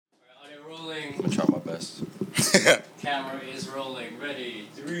I'm gonna try my best. Camera is rolling. Ready?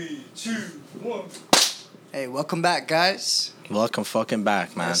 3, 2, 1. Hey, welcome back, guys. Welcome fucking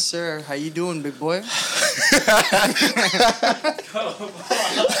back, man. Yes, sir. How you doing, big boy?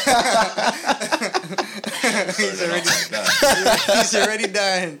 He's already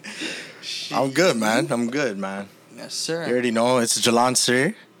dying. I'm good, man. Yes, sir. You already know it's Gilleon,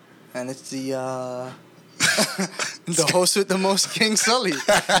 sir. And it's the the host with the most, King Sully.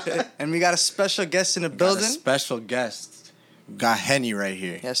 And we got a special guest in the building. Special guest. We got Henny right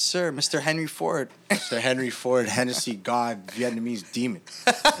here. Yes, sir. Mr. Henry Ford. Mr. Henry Ford, Hennessy God, Vietnamese demon.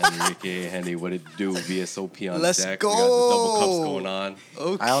 Henry, Henry, what it do? VSOP on Let's deck. go. We got the double cups going on.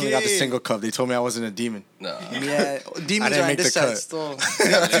 Okay. I only got the single cup. They told me I wasn't a demon. No. Yeah, demons didn't are on make this the side cut. still.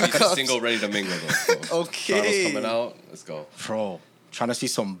 Maybe the single ready to mingle though. So. Okay. Toronto's coming out. Let's go. Bro, trying to see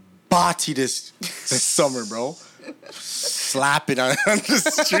some body this summer, bro. Slapping on the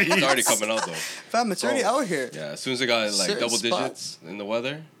street. It's already coming out though. Fam, it's already out here. Yeah, as soon as it got like Certain double digits spots. in the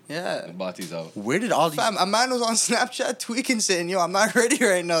weather, Yeah. the Bati's out. Where did all these... Fam, a man was on Snapchat tweaking saying, yo, I'm not ready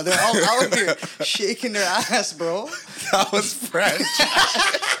right now. They're all out here shaking their ass, bro. That was French.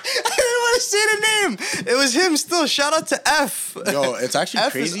 I didn't want to say the name. It was him still. Shout out to F. Yo, it's actually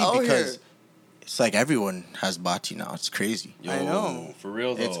F crazy is out because here. it's like everyone has bati now. It's crazy. Yo, I know. For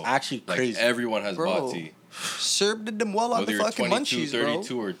real though. It's actually like crazy. Everyone has Bro. Bati. Serb did them well on Whether the you're fucking 22, munchies, bro.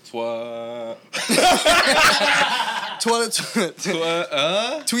 32, or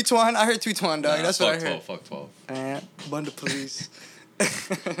Tweet Twan. I heard Tweet Twan, dog. Nah, That's what I fuck heard. 12, fuck 12. Bun the police.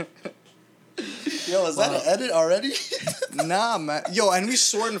 Yo, is that an edit already? Nah, man. Yo, and we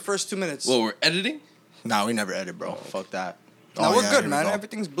swore in the first 2 minutes. Well, we're editing? Nah, we never edit, bro. Fuck that. Now we're yeah, good, here we man. go.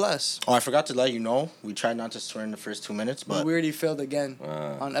 Everything's blessed. Oh, I forgot to let you know. We tried not to swear in the first 2 minutes, but We already failed again.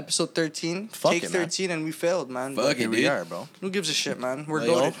 On episode 13. Fuck Take it, man. 13, and we failed, man. Fuck But here it, we dude. are, bro. who gives a shit, man? We're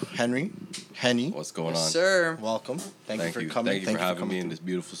Yo, goated. Henny, What's going Yes, on? sir. welcome. Thank you for coming. Thank you for having coming me in through. this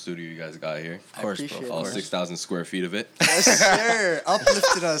beautiful studio you guys got here. Of course, appreciate bro. it. All 6,000 square feet of it. Yes, sir.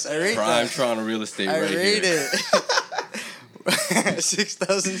 Uplifted us. I rate Prime that. Toronto real estate I right rate here. it.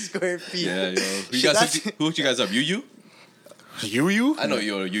 6,000 square feet. Yeah, yo. Who Shit, hooked you guys up? You? You? I know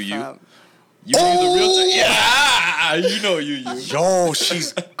you. You. You Fam. the realtor? Yeah! You know you. Yo,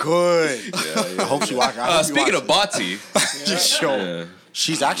 she's good. I hope she watch. Speaking of Bati. Yo, Yeah.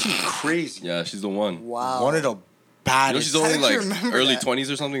 she's actually crazy. Yeah, she's the one. Wow. One of the You know baddest. she's only I like remember early that.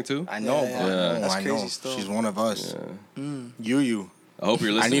 20s or something too? I know, Yeah, bro. yeah. That's I know. crazy still. She's one of us. Yeah. You. I hope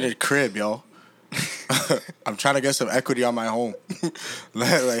you're I listening. need a crib, yo. I'm trying to get some equity on my home.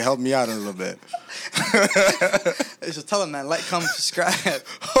 like, help me out a little bit. So tell him, man. Like, comment, subscribe.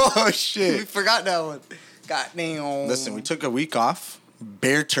 Oh, We shit. forgot that one. Goddamn. Listen, we took a week off.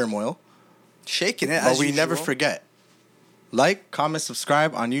 Bear turmoil. Shaking it, But as we usual. never forget. Like, comment,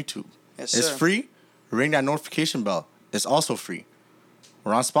 subscribe on YouTube. Yes, It's sir. free. Ring that notification bell. It's also free.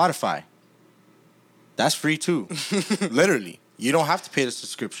 We're on Spotify. That's free too. Literally. You don't have to pay the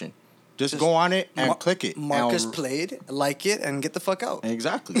subscription. Just go on it and click it. Marcus And- played, like it, and get the fuck out.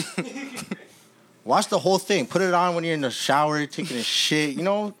 Exactly. Watch the whole thing. Put it on when you're in the shower, taking a shit. You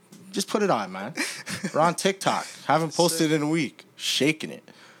know, just put it on, man. We're on TikTok. Haven't posted in a week. Shaking it.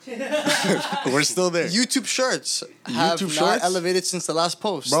 We're still there. YouTube shorts have YouTube not shorts? elevated since the last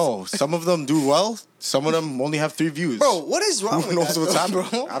post. Bro, some of them do well. Some of them only have 3 views. Bro, what is wrong Who with knows that, what's though, happening?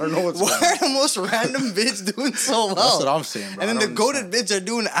 bro? I don't know what's Why going on. are the most random vids doing so well? That's what I'm saying, bro. And then I the don't goated vids are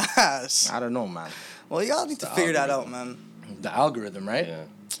doing ass. I don't know, man. Well, y'all need to figure that out, man. The algorithm, right? Yeah.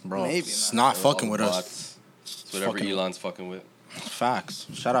 Bro, Maybe, it's man. not fucking All with the us. bots. It's whatever Fucking- Elon's fucking with. Facts.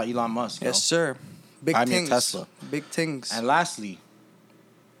 Shout out Elon Musk. Yes, yo. sir. Big Buy me a things. Tesla. Big things. And lastly,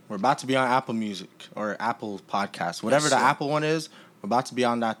 we're about to be on Apple Music or Apple Podcast. Whatever Yes, the sir. Apple one is, we're about to be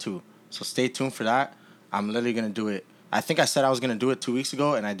on that too. So stay tuned for that. I'm literally going to do it. I think I said I was going to do it 2 weeks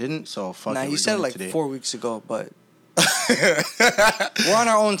ago, and I didn't. So fuck Nah, it. you we're said it doing like today. 4 weeks ago, but we're on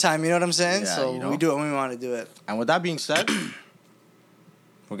our own time. You know what I'm saying? Yeah, So you know. we do it when we want to do it. And with that being said,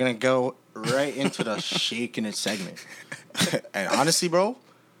 we're going to go right into the shaking it segment. And honestly, bro,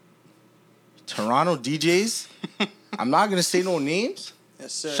 Toronto DJs, I'm not going to say no names.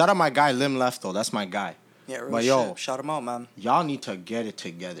 Yes, sir. Shout out my guy Lim Left, though. That's my guy. Yeah, real But shit. yo, Shout him out, man. y'all need to get it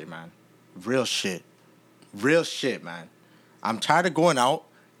together, man. Real shit. Real shit, man. I'm tired of going out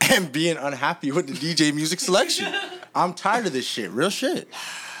and being unhappy with the DJ music selection. I'm tired of this shit. Real shit.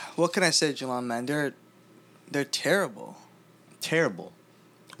 What can I say, Gilleon, man? They're terrible. Terrible.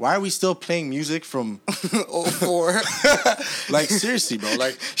 Why are we still playing music from... 04. Like, seriously, bro.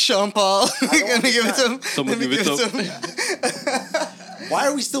 Like, Sean Paul. Let me give it to him. Someone Let me give it to him. why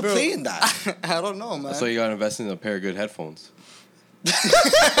are we still playing that? I don't know, man. That's why you gotta invest in a pair of good headphones.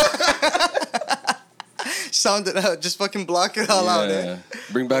 sound it out. Just fucking block it all out, eh?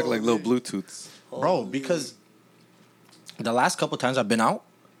 Bring back like little Bluetooths. Bro, because the last couple times I've been out,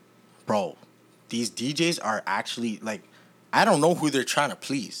 bro, these DJs are actually like, I don't know who they're trying to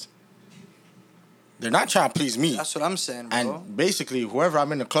please. They're not trying to please me. That's what I'm saying, bro. And basically, whoever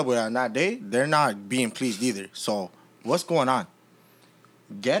I'm in the club with on that day, they're not being pleased either. So, what's going on?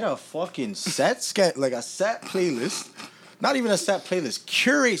 Get a fucking set playlist. Not even a set playlist.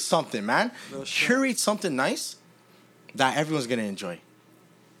 Curate something, man. Curate something nice that everyone's gonna enjoy.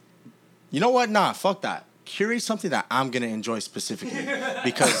 You know what? Nah, fuck that. Curate something that I'm gonna enjoy specifically.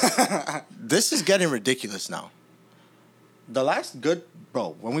 Because this is getting ridiculous now. The last good,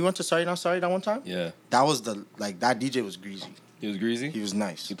 bro, when we went to Sorry Not Sorry that one time, Yeah. that was that DJ was greasy. He was greasy? He was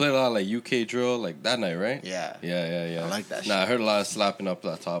nice. He played a lot of like UK drill like that night, right? Yeah. Yeah. I like that shit. Nah, I heard a lot of slapping up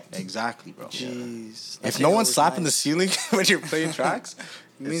that top. Exactly, bro. Jeez. If no one's slapping the ceiling when you're playing tracks,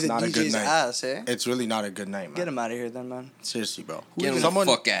 it means it's not the a good DJ's night. ass, eh? It's really not a good night, man. Get him out of here then, man. Seriously, bro. Get him the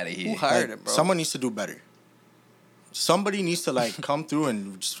fuck out of here. Who hired Like, him, bro? someone needs to do better. Somebody needs to like come through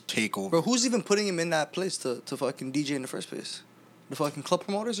and just take over. Bro, who's even putting him in that place to fucking DJ in the first place? The fucking club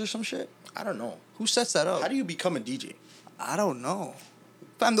promoters or some shit? I don't know. Who sets that up? How do you become a DJ? I don't know.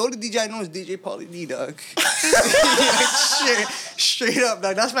 Fam, the only DJ I know is DJ Pauly D, dog. Like, straight up,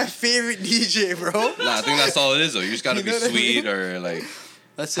 dog. That's my favorite DJ, bro. Nah, I think that's all it is, though. You just gotta You be know what I sweet mean? or like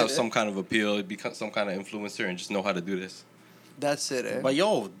That's have it. some kind of appeal, become some kind of influencer, and just know how to do this. That's it, eh? But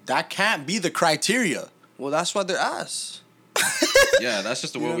yo, that can't be the criteria. Well, that's why they're ass. Yeah, that's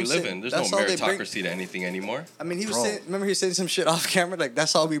just the You know world we what I'm live saying? in. There's That's no all they bring. meritocracy to anything anymore. I mean, he was Bro. saying, remember he was saying some shit off camera, like,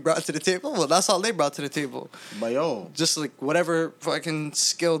 that's all we brought to the table? Well, that's all they brought to the table. But yo, Just like whatever fucking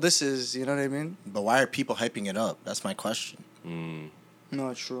skill this is, you know what I mean? but why are people hyping it up? That's my question. No,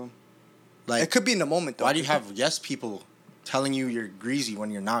 it's true. Like, It could be in the moment, though. why do you have yes people telling you you're greasy when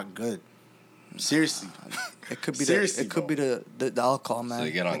you're not good? Seriously. It could be Seriously, it could bro. be the alcohol, man. So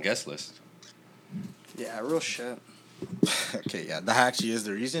they get on guest list. Yeah, real shit. Okay, yeah, that actually is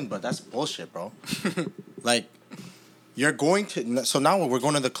the reason, but that's bullshit, bro. Like, you're going to... So now we're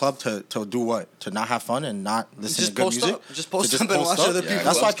going to the club to do what? To not have fun and not listen Just to good post music? up. Just post To up and watch other people.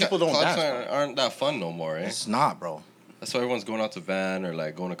 That's why clubs people don't clubs dance, aren't that fun no more, eh? It's not, bro. That's why everyone's going out to van or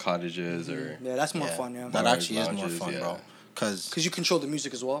like going to cottages or Yeah, that's more fun, yeah. That Bars, actually is more lounges, fun, yeah. bro. Because... Because you control the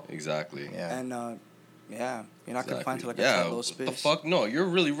music as well. exactly. Yeah. And, yeah, you're not going to find Exactly. like a Yeah, tableau what space. the fuck? No, you're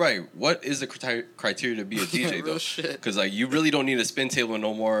really right. What is the criteria to be a DJ, Real though? shit. Because, like, you really don't need a spin table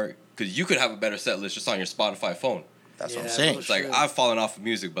no more. Because you could have a better set list just on your Spotify phone. That's what I'm Yeah, saying. bro. It's like, Sure. I've fallen off of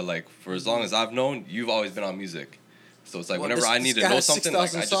music, but, like, for as long as I've known, you've always been on music. So it's like, Well, whenever this- I this need to guy know has something, like,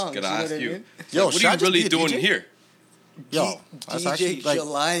 6,000 I just songs, gotta you know ask what I you. mean? Yo, Like, what should I are you just really be a doing DJ? here? Yo, that's DJ actually, like...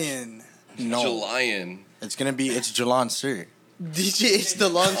 Gilleon. No. Jelion. It's Gilleon, sir. DJ H the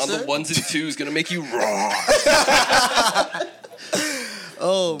On Lancer. the ones and twos, gonna make you raw.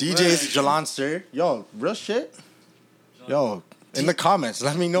 Oh, DJ's Jalon, sir. Yo, real shit. Yo, in the comments,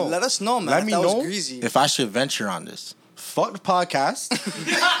 let me know. Let us know, man, Let if me that was know greasy. if I should venture on this. Fuck the podcast.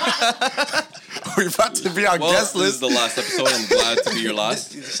 We're about to be on Well, guest this is list. the last episode. I'm glad to be your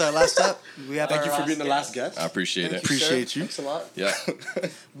last. This is our last step. We have Thank our you for last being the last guest. I appreciate it. Appreciate you. Thanks a lot. Yeah.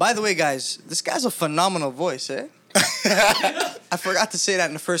 By the way, guys, this guy's a phenomenal voice, eh? I forgot to say that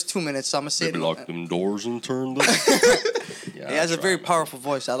in the first 2 minutes, so I'm gonna say Maybe it. lock them doors and turn them. Yeah, He has I a very try, man. powerful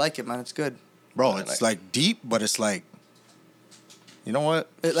voice. I like it, man. It's good. Bro, it's like deep, but it's like, you know what?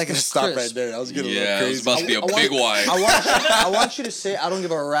 Like it's Stop crisp. right there. I was getting a Yeah, little it was crazy. about to be a big Y. I want you to say, I don't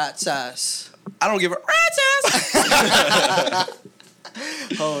give a rat's ass. I don't give a rat's ass.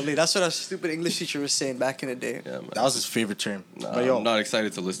 Holy, that's what our stupid English teacher was saying back in the day. Yeah, man. That was his favorite term. Nah, But yo, I'm not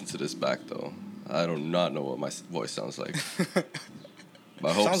excited to listen to this back though. I do not know what my voice sounds like. But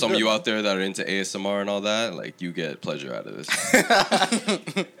I hope Sounds some good, of you man. out there that are into ASMR and all that, like, you get pleasure out of this.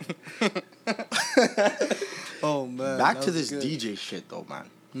 Oh man. back that to was this good. DJ shit though,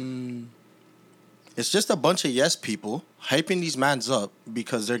 man. It's just a bunch of yes people hyping these mans up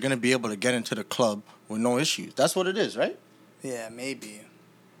because they're gonna be able to get into the club with no issues. That's what it is, right? Yeah, maybe.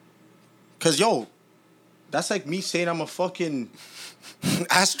 Cause yo, that's like me saying I'm a fucking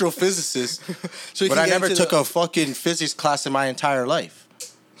astrophysicist, So you but can I get never into took the- a fucking physics class in my entire life.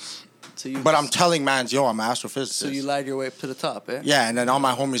 So you, But I'm telling mans, yo, I'm an astrophysicist. So you lied your way up to the top, eh? Yeah, and then all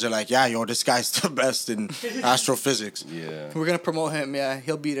my homies are like, yeah, yo, this guy's the best in astrophysics. Yeah. We're gonna promote him. Yeah,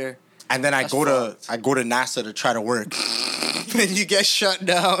 he'll be there. And then I That's go fucked. to NASA to try to work. Then you get shut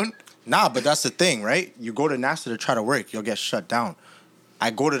down. Nah, but that's the thing, right? You go to NASA to try to work, you'll get shut down.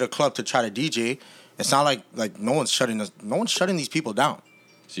 I go to the club to try to DJ. It's not like no one's shutting these people down.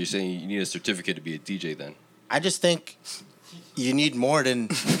 So you're saying you need a certificate to be a DJ then? I just think, You need more than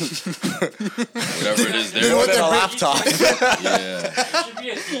Whatever it is more there. than a laptop. Yeah. There should be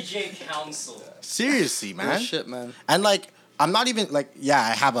a DJ council. Seriously, Real man. shit, man. And like, I'm not even like, yeah,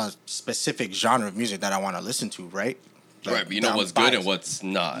 I have a specific genre of music that I want to listen to, right? Like, Right, but you know I'm what's good and biased. what's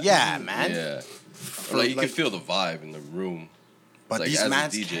not. Yeah, man. Yeah. Or like you like- can feel the vibe in the room. But Like, these as a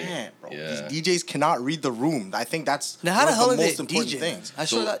mans DJ, can't, bro. yeah. These DJs cannot read the room. I think that's Now, how one the of hell the are they most important DJing? things. I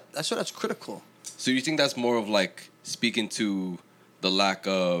So- sure that's critical. So you think that's more of like speaking to the lack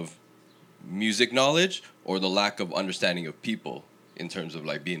of music knowledge or the lack of understanding of people in terms of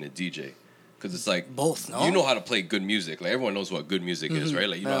like being a DJ? Because it's like Both, no? you know how to play good music. Like everyone knows what good music is, right?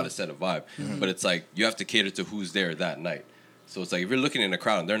 Like you know how Yeah. to set a vibe. But it's like you have to cater to who's there that night. So it's like if you're looking in a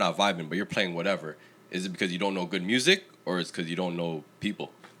crowd and they're not vibing, but you're playing whatever, is it because you don't know good music or is it because you don't know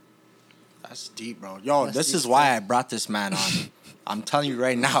people? That's deep, bro. Yo, That's this deep is why I brought this man on. I'm telling you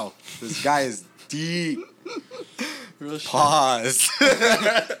right now, this guy is deep. Real shit. Pause.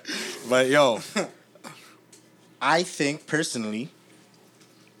 But yo, I think personally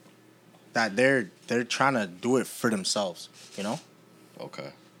that they're trying to do it for themselves, you know? Okay.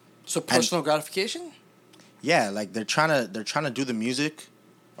 So personal gratification? Yeah, like they're trying to do the music,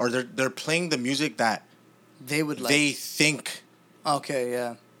 or they're playing the music that They would like. they think, Okay,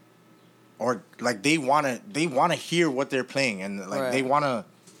 yeah. or like they wanna hear what they're playing, and like Right. they wanna.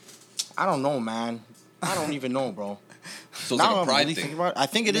 I don't know, man. I don't even know, bro. So it's Now like a I'm pride really thing. thinking about it, I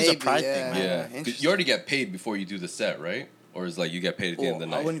think it is a Maybe, pride yeah. thing, man. Yeah. 'Cause Interesting. You already get paid before you do the set, right? Or is like you get paid at the end of the Oh,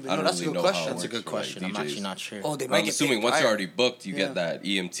 night? I wouldn't even know. don't That's a really good know how question. it That's a works good for, like, question. I'm DJs. actually not sure. Oh, they But might I'm get assuming paid once prior. you're already booked, you Yeah. get that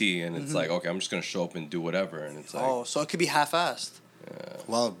EMT, and it's like, okay, I'm just gonna show up and do whatever, and it's like, Oh, so it could be half-assed.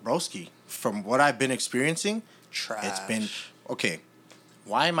 Well, broski, from what I've been experiencing, Trash. it's been okay.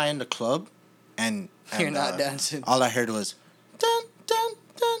 Why am I in the club and You're not dancing. All I heard was dun dun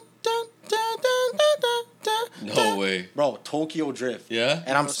dun dun dun dun dun dun dun. no dun. way. Bro, Tokyo Drift. Yeah?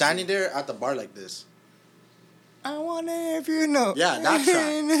 And I'm standing there at the bar like this. I wonder if you know. Yeah, that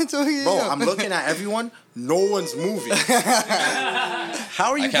track. Bro, I'm looking at everyone. No one's moving.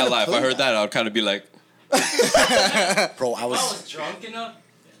 How are you? I can't gonna lie. If play I heard that, I would kind of be like, that? Bro, I If I was. was drunk enough,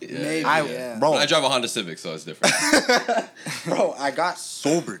 yeah. Maybe. I, Yeah. bro, I drive a Honda Civic, so it's different. bro, I got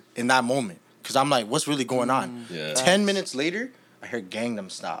sobered in that moment because I'm like, what's really going on? Yeah. 10 minutes later, I heard Gangnam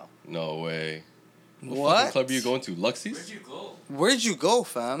Style. No way. What What? fucking club are you going to? where'd Luxie's? you go? Where'd you go,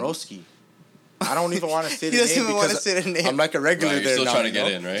 fam? Broski. I don't even want to say He the doesn't name even wanna because say the name. I'm like a regular Right, you're there still now, trying to you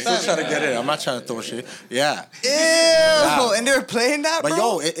get know? in, right? Still trying to get in. I'm not trying to throw shit. Yeah. Ew! And they were playing that, But bro?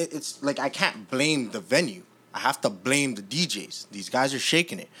 yo, it's like I can't blame the venue. I have to blame the DJs. These guys are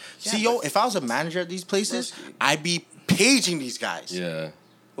shaking it. Yeah, See, yo, but- if I was a manager at these places, Broski. I'd be paging these guys. Yeah.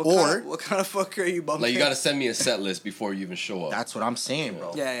 What kind of fucker are you bumping? Like, you gotta send me a set list before you even show up. That's what I'm saying,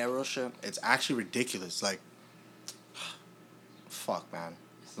 bro. Yeah, real shit. It's actually ridiculous. Like, fuck, man.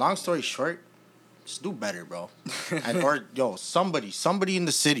 Long story short, just do better, bro. And or yo, somebody in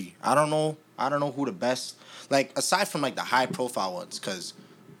the city. I don't know who the best. Like aside from like the high profile ones, cause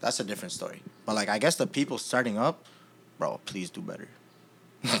that's a different story. But like I guess the people starting up, bro, please do better.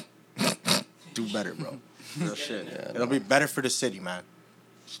 Do better, bro. Real shit. Yeah, It'll be better for the city, man.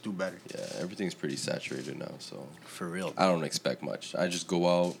 Just do better. Yeah, everything's pretty saturated now, so For real. I don't expect much. I just go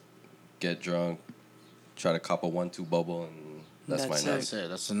out, get drunk, try to cop a 1-2 bubble, and that's my That's night. That's it.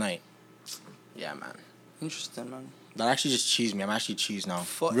 That's the night. Yeah, man. Interesting, man. That actually just cheesed me. I'm actually cheesed now.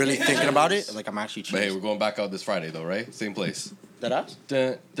 Fuck. Really thinking about it, like I'm actually cheesed. But hey, we're going back out this Friday, though, right? Same place. that us?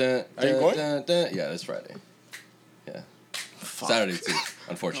 Dun, dun, Are you dun, going? dun, dun. Yeah, this Friday. Yeah. Fuck. Saturday, too,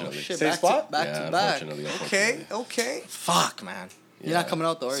 unfortunately. Oh, shit, Same back spot? To, back Yeah, to back. unfortunately. Okay. Fuck, man. You're not coming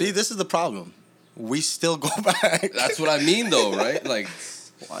out though, are See, you? this is the problem. We still go back. That's what I mean, though, right? Like,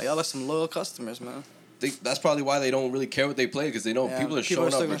 Wow, y'all are some loyal customers, man. that's probably why they don't really care what they play, because they know Yeah, people are showing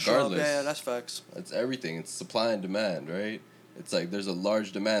still up gonna show up. regardless. Yeah, that's facts. It's everything. It's supply and demand, right? It's like there's a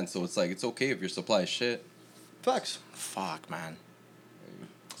large demand, so it's like it's okay if your supply is shit. Facts. Fuck, man.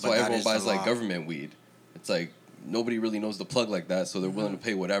 That's But why that everyone is the buys like law. government weed. It's like nobody really knows the plug like that, so they're willing to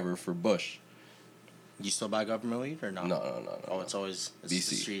pay whatever for Bush. You still buy government weed or no? No. Oh, it's always it's BC.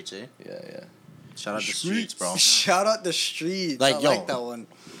 the streets, eh? Yeah. Shout out the streets, bro. Shout out the streets. Like, I yo. like that one.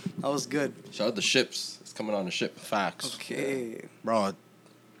 That was good. Shout out the ships. It's coming on a ship. Facts. Okay. Bro,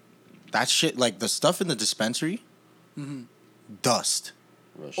 that shit, like the stuff in the dispensary, dust.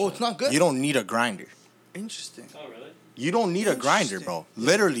 Real Oh, shit. it's not good. You don't need a grinder. Interesting. Oh, really? You don't need a grinder, bro.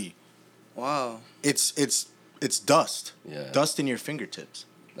 Literally, Wow. it's dust. Yeah. Dust in your fingertips.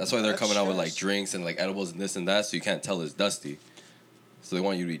 That's why they're That's coming out with like stress. drinks and like edibles and this and that, so you can't tell it's dusty. So they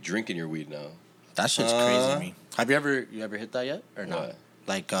want you to be drinking your weed now. That shit's crazy to me. Have you ever hit that yet or not? What?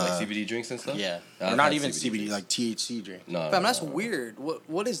 like CBD drinks and stuff. Yeah, I've or not had even CBD, drinks. like THC drink. No, Fam, no, that's no, no. weird.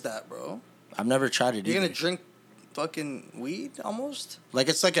 What is that, bro? I've never tried it. You're either. gonna drink fucking weed almost? Like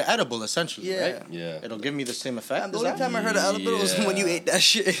it's like an edible essentially, Yeah. right? Yeah. It'll give me the same effect. Fam, the is only that? time I heard of edible was when you Yeah. ate that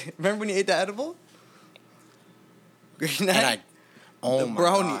shit. Remember when you ate that edible? Grade 9? And I, oh the my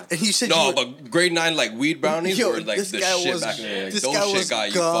brownie. god. And you said No, you were, but grade 9 like weed brownies Yo, were like this the guy shit was, back in the day. Like, this those guy shit was got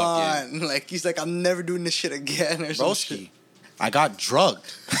you fucking. gone. Like, he's like, I'm never doing this shit again or some shit. Broski, I got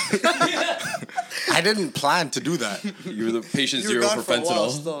drugged. I didn't plan to do that. You were the patient You were zero gone for for a while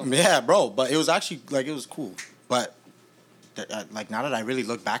fentanyl. still. Yeah, bro, but it was actually like it was cool. But like now that I really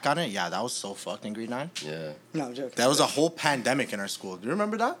look back on it, yeah, that was so fucked in grade 9. Yeah. No, I'm joking. That was a whole pandemic in our school. Do you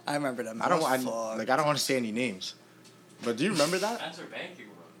remember that? I remember that. Man. I don't That was want fucked. I don't want to say any names. But do you remember that? Answer banking,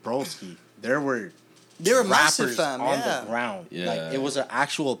 bro. Broski, there were They were massive, rappers fam. on Yeah. the ground. Yeah. Like it was an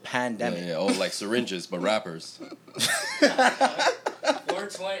actual Yeah, pandemic. yeah. Oh, like syringes, but rappers.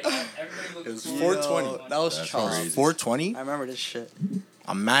 420. Everybody looked It was cool. 420. Yo, that was That's chalk. crazy. 420. I remember this shit.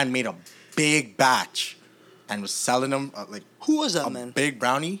 A man made a big batch and was selling them like Who was that a man? big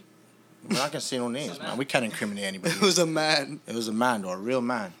brownie. We're not gonna say no names, man. We can't incriminate anybody. It was a man. It was a man, though, a real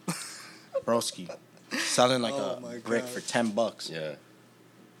man. Broski. Selling like Oh my a brick God. for $10. Yeah.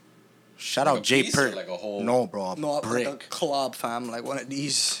 Shout Like out a J piece or Pert. like a whole- No, bro, a No, brick. like a club, fam. Like one of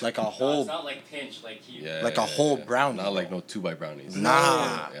these. Like a No, whole, it's not like pinch, like you. Yeah. Like a yeah, whole yeah. brownie, Not bro. like no 2 by brownies.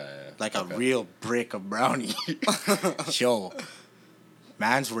 nah, Yeah, yeah. like Okay. a real brick of brownie. Yo,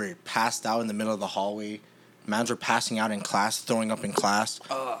 mans were passed out in the middle of the hallway. Mans were passing out in class, throwing up in class.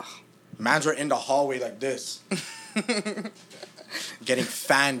 Ugh. Mans were in the hallway like this, getting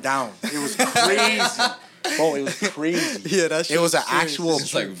fanned down. It was crazy. Bro, it was crazy. Yeah, that shit It was an was serious. actual.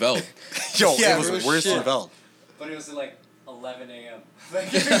 It's like Veld. Yo, Yeah, it was real worse shit. than Veld. But it was at like 11 a.m.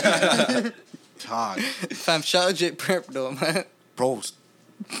 God. Fam, shout out J Prep though, man. Bro,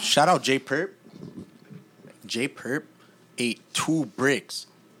 shout out J Perp. J Perp ate 2 bricks.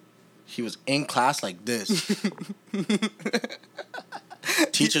 He was in class like this.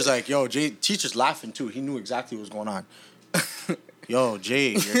 Teacher's like, yo, Jay, teacher's laughing too. He knew exactly what was going on. Yo, Jay,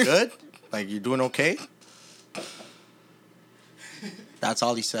 you're good? Like, you doing okay? That's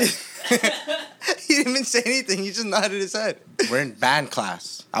all he said. He didn't even say anything. He just nodded his head. We're in band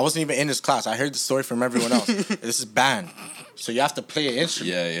class. I wasn't even in his class. I heard the story from everyone else. This is band. So you have to play an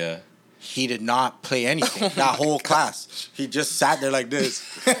instrument. Yeah, yeah. He did not play anything. That whole class. He just sat there like this.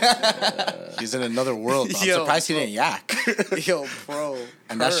 He's in another world, bro. I'm Yo, surprised he bro. didn't yak. Yo, bro.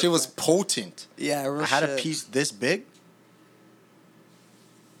 And that Hurt, shit was man. potent. Yeah, real I had a shit. piece this big.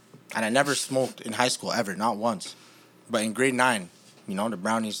 And I never smoked in high school ever, not once. But in grade 9, you know, the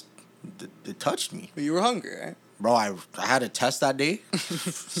brownies, they touched me. But you were hungry, right? Bro, I had a test that day.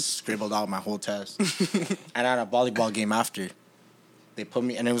 Scribbled out my whole test. And I had a volleyball game after. They put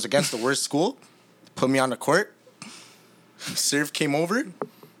me, and it was against the worst school. Put me on the court. Serve came over.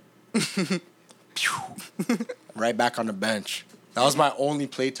 Pew. Right back on the bench. That was my only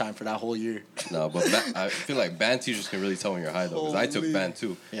playtime for that whole year. No, but I feel like band teachers can really tell when you're high though, because I took Holy. band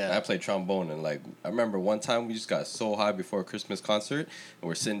too. Yeah. And I played trombone, and like I remember one time we just got so high before a Christmas concert, and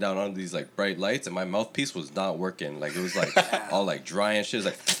we're sitting down under these like bright lights, and my mouthpiece was not working. Like it was like all like dry and shit. It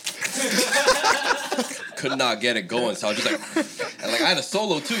was like could not get it going, so I was just like, and like I had a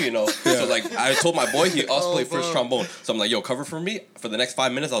solo too, you know. So like I told my boy he also played first trombone, so I'm like, yo, cover for me for the next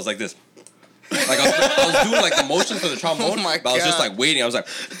 5 minutes. I was like this. Like I was doing like the motion for the trombone, Oh my but I was just God. like waiting. I was like,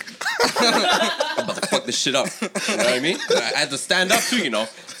 I'm about to fuck this shit up. You know what I mean? And I had to stand up too, you know.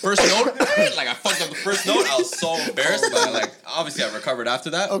 First note, like I fucked up the first note. I was so embarrassed, but like obviously I recovered after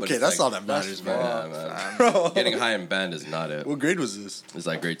that. but Okay, it's that's like, all that matters, man. Yeah, man. Bro. Getting high in band is not it. What grade was this? It's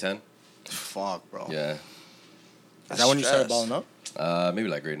like grade 10. Fuck, bro. Yeah. Is that when you started Stress. balling up? Maybe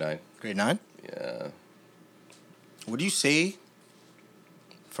like grade 9. Grade 9? Yeah. Would you say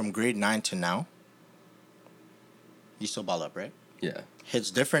from grade 9 to now, you still ball up, right? Yeah.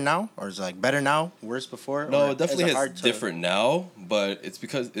 Hits different now? Or is it like better now, worse before? No, Or it definitely is is hard to- different now, but it's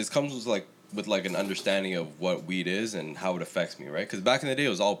because it comes with like an understanding of what weed is and how it affects me, right? Because back in the day, it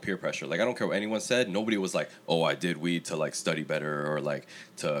was all peer pressure. Like I don't care what anyone said. Nobody was like, "Oh, I did weed to like study better or like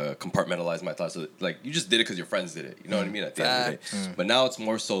to compartmentalize my thoughts." So, like you just did it because your friends did it. You know what I mean? At the end of the day. But now it's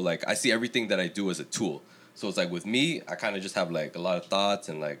more so like I see everything that I do as a tool. So it's like with me, I kind of just have like a lot of thoughts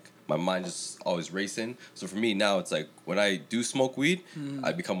and like my mind just always racing. So for me now, it's like when I do smoke weed,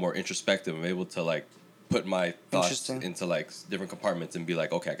 I become more introspective. I'm able to like put my thoughts Interesting. into like different compartments and be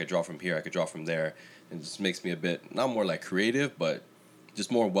like, okay, I could draw from here, I could draw from there. It just makes me a bit not more like creative, but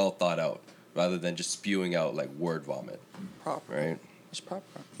just more well thought out rather than just spewing out like word vomit, Proper. right? It's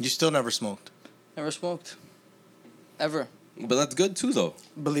proper. You still never smoked. Never smoked. Ever. But that's good too, though.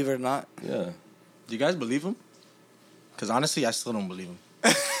 Believe it or not. Yeah. Do you guys believe him? Because honestly, I still don't believe him.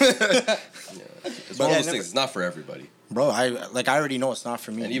 It's one of those things. It's not for everybody. Bro, I already know it's not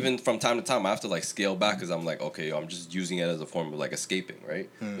for me. And even from time to time, I have to like scale back because I'm like, okay, I'm just using it as a form of like escaping, right?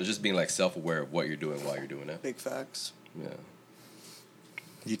 It's just being like self-aware of what you're doing while you're doing it. Big facts. Yeah.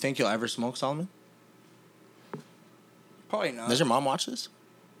 Do you think you'll ever smoke, Solomon? Probably not. Does your mom watch this?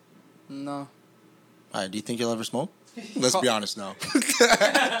 No. All right, do you think you'll ever smoke? Let's be honest now.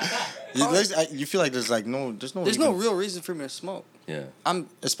 You feel like there's no real reason for me to smoke. Yeah.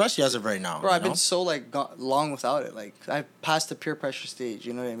 Especially as of right now. Bro, I've been so like long without it. Like I passed the peer pressure stage.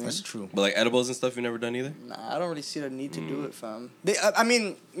 You know what I mean? That's true. But like edibles and stuff, you never done either? Nah, I don't really see the need to do it, fam. I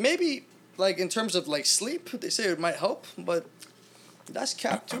mean, maybe like in terms of like sleep, they say it might help, but that's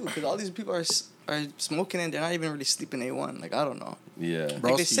cap too because all these people are smoking and they're not even really sleeping A1. Like I don't know. Yeah.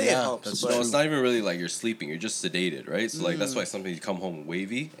 Like they say it helps, but No, it's not even really like you're sleeping. You're just sedated, right? So like that's why sometimes you come home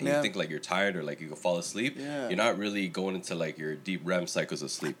wavy and you think like you're tired or like you could fall asleep. Yeah. You're not really going into like your deep REM cycles of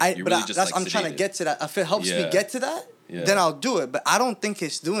sleep. I'm trying to get to that. If it helps me get to that, then I'll do it. But I don't think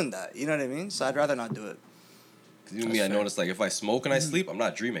it's doing that. You know what I mean? So I'd rather not do it. Because even me, I noticed like if I smoke and I sleep, I'm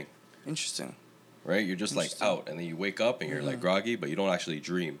not dreaming. Interesting. Right? You're just like out and then you wake up and you're like groggy, but you don't actually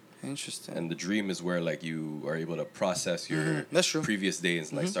dream. Interesting. And the dream is where like you are able to process your That's true. previous days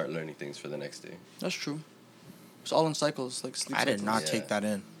and like start learning things for the next day. That's true. It's all in cycles, like sleep. I did cycles. not take that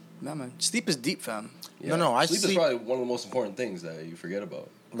in. Yeah, man. Sleep is deep, fam. Yeah. No, I sleep is probably one of the most important things that you forget about.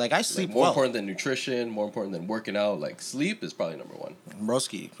 Like I sleep like, more well. important than nutrition, more important than working out. Like sleep is probably number one.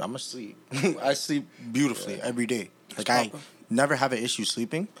 Broski, I'm asleep. I sleep beautifully every day. Like I never have an issue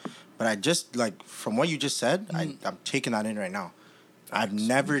sleeping, but I just like from what you just said, I'm taking that in right now. I've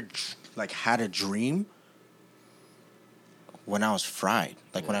never like had a dream when I was fried.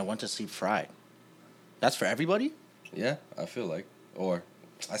 Like when I went to sleep fried. That's for everybody? Yeah, I feel like. Or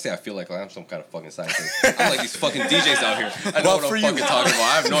I feel like I'm some kind of fucking scientist. I'm like these fucking DJs out here. I know what I'm fucking talking about.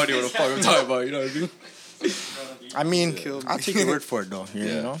 I have no idea what the fuck I'm talking about. You know what I mean? I mean, I'll take your word for it though. You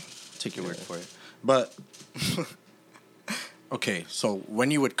know? Take your word for it. But okay, so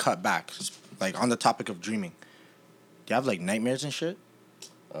when you would cut back, like on the topic of dreaming, do you have like nightmares and shit?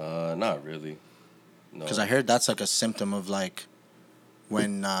 Not really. No. Because I heard that's like a symptom of like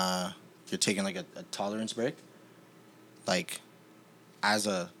when you're taking like a tolerance break. Like as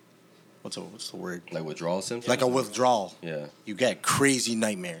a what's the word? Like withdrawal symptoms? Like a withdrawal. Yeah. You get crazy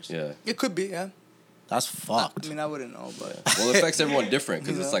nightmares. Yeah. It could be, yeah. That's fucked. I mean, I wouldn't know, but Well, it affects everyone different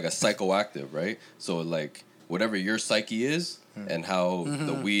because it's like a psychoactive, right? So like whatever your psyche is and how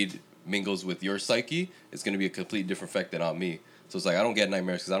the weed mingles with your psyche, it's gonna be a complete different effect than on me. So it's like I don't get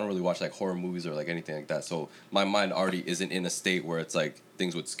nightmares because I don't really watch like horror movies or like anything like that. So my mind already isn't in a state where it's like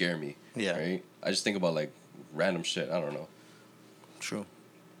things would scare me. Yeah. Right. I just think about like random shit. I don't know. True.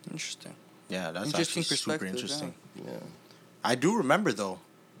 interesting. Yeah, that's Interesting actually super perspective, interesting. Yeah. I do remember though.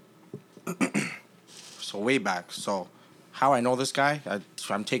 So way back. So how I know this guy,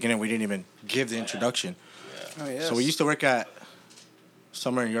 I'm taking it. We didn't even give the introduction. Oh, yes. So we used to work at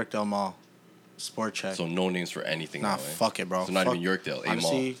somewhere in Yorkdale Mall, Sport Check. So no names for anything. Nah, now, eh? fuck it, bro. So not Fuck. even Yorkdale, A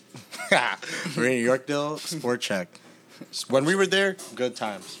Mall. Honestly, we're in Yorkdale, Sport Check. When we were there, good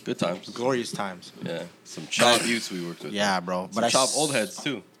times. Good times. Glorious times. Yeah. Some chop youths we worked with. Yeah, bro. Some chop old heads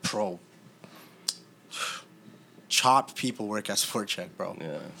too. Pro. Chopped people work at Sport Check, bro.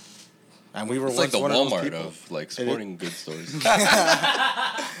 Yeah. And we were It's like the one of those Walmart people. of like sporting goods stores.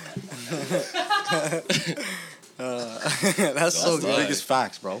 That's so That's good. nice. Biggest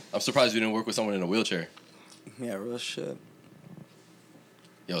facts, bro. I'm surprised we didn't work with someone in a wheelchair. Yeah, real shit.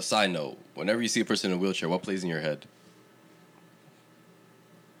 Yo, side note, whenever you see a person in a wheelchair, what plays in your head?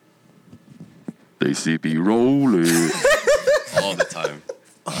 They see me rolling. All the time.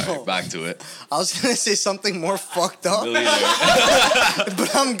 All right, back to it. I was gonna say something more fucked up, Millionaire. but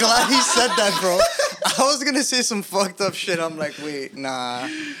I'm glad he said that, bro. I was gonna say some fucked up shit. I'm like, wait, nah,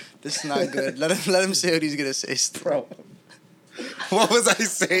 this is not good. Let him say what he's gonna say, bro. What was I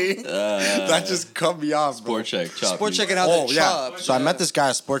saying? That just cut me off, bro. Sport check, chop. Sport you. checking out Oh, the yeah. chop. So I met this guy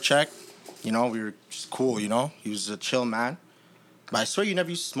at Sport Check. You know, we were just cool, you know? He was a chill man. But I swear you never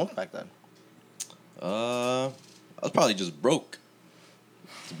used to smoke back then. I was probably just broke,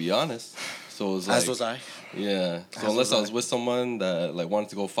 to be honest. So it was like, As was I. yeah. So As unless was I I. was with someone that like wanted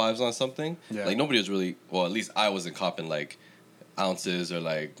to go fives on something, Yeah. like nobody was really. Well, at least I wasn't copping like ounces or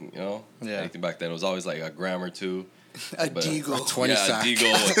like anything back then. It was always like a gram or two. A But- Deagle. A 20 yeah, sack. a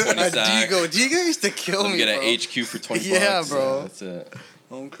Deagle, a 20 A sack. Deagle. Deagle used to kill me, Get bro. an HQ for 20 Yeah, bucks. bro. That's it.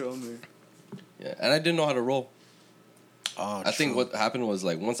 Don't kill me. Yeah, and I didn't know how to roll. Oh, I think true. what happened was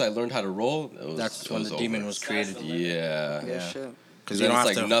like once I learned how to roll, That's it when was the over. demon was created. Yeah. Yeah. Shit. Because Then you don't it's have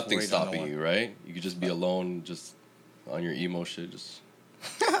like to nothing worry about no stopping one. you, right? You could just be alone, just on your emo shit, just.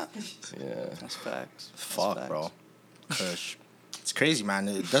 Yeah. That's facts. That's Fuck, facts. bro. Cause it's crazy, man.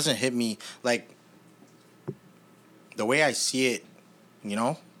 It doesn't hit me like the way I see it. You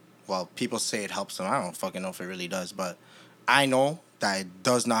know, well, people say it helps them. I don't fucking know if it really does, but I know that it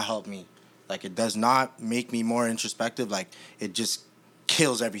does not help me. Like it does not make me more introspective. Like it just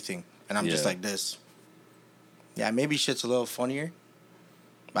kills everything, and I'm just Yeah. like this. Yeah, maybe shit's a little funnier,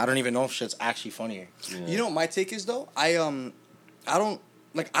 but I don't even know if shit's actually funnier. Yeah. You know what my take is though? I don't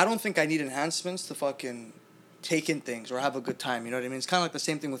think I need enhancements to fucking take in things or have a good time. You know what I mean? It's kind of like the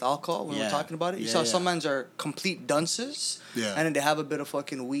same thing with alcohol when we're Yeah. talking about it. You Yeah, saw yeah. some mans are complete dunces, Yeah. and then they have a bit of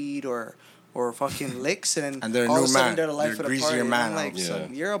fucking weed or fucking licks, and then And they're a all new of a sudden man. they're the life They're of the greasier party. And man I'm all like, of a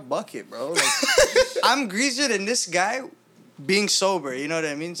sudden. you're a bucket, bro. Like, I'm greasier than this guy being sober. You know what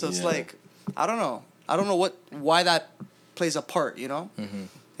I mean? So it's Yeah. like, I don't know why that plays a part. You know,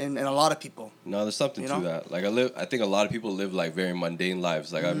 in a lot of people. No, there's something You to know? that. Like I think a lot of people live like very mundane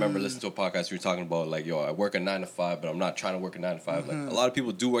lives. Like I remember listening to a podcast you were talking about like, yo, I work a 9 to 5, but I'm not trying to work a 9 to 5. Like a lot of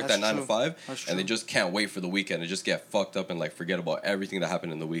people do work That's that 9 to true. 5, That's and they true. just can't wait for the weekend. They just get fucked up and like forget about everything that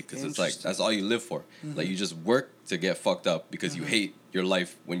happened in the week because it's like Interesting. that's all you live for. Like you just work to get fucked up because you hate your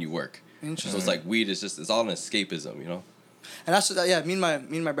life when you work. So Interesting. it's like weed is just it's all an escapism, you know. And that's what, yeah. Me and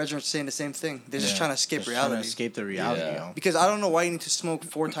my brethren are saying the same thing. They're just Yeah. trying to escape Just reality. Trying to escape the reality, Yeah. yo. Because I don't know why you need to smoke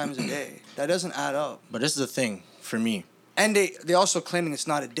 4 times a day. That doesn't add up. But this is the thing for me. And they also claiming it's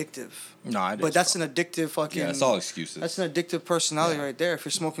not addictive. No, it But is, that's bro. an addictive fucking. Yeah, it's all excuses. That's an addictive personality Yeah. right there. If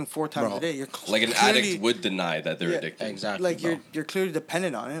you're smoking 4 times Bro. a day, you're like an clearly, addict would deny that they're Yeah, addicted. Exactly. Like bro. you're clearly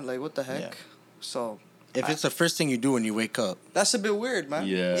dependent on it. Like what the heck? Yeah. So If it's the first thing you do when you wake up, that's a bit weird, man.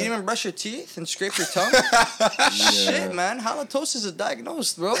 Yeah. You didn't even brush your teeth and scrape your tongue. Shit, man. Halitosis is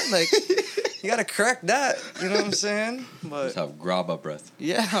diagnosed, bro. Like you gotta correct that. You know what I'm saying? But Just have grabba breath.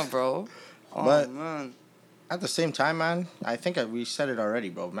 yeah, bro. Oh But- man. at the same time, man, I think we said it already,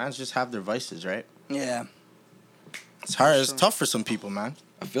 bro. Mans just have their vices, right? Yeah. It's hard. It's Sure. tough for some people, man.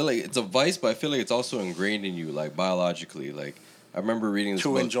 I feel like it's a vice, but I feel like it's also ingrained in you, like biologically. Like I remember reading this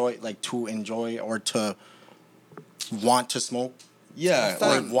To book. enjoy, or to want to smoke. Yeah,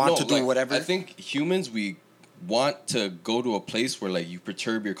 Or want to do whatever. I think humans we want to go to a place where like you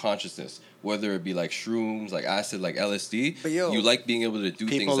perturb your consciousness, whether it be like shrooms, like acid, like LSD. But yo, you like being able to do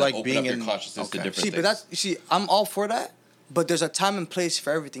people things like that open being up your in- consciousness to okay. different See, things. but I'm all for that. But there's a time and place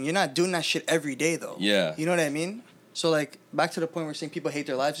for everything. You're not doing that shit every day though. Yeah. You know what I mean? So like back to the point where we're saying people hate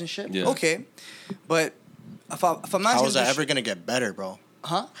their lives and shit. Yeah. Okay. But if I'm not How is that ever gonna get better, bro?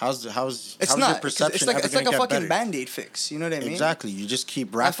 Huh? How's It's your not. 'Cause perception It's like ever it's like gonna a get fucking better? band-aid fix. You know what I mean? Exactly. You just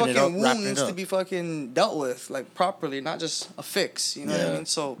keep That wrapping fucking it up, wound wrapping needs it up. to be fucking dealt with like properly, not just a fix. You know what I Yeah. mean?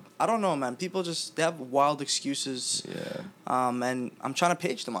 So I don't know, man. People just they have wild excuses. yeah. And I'm trying to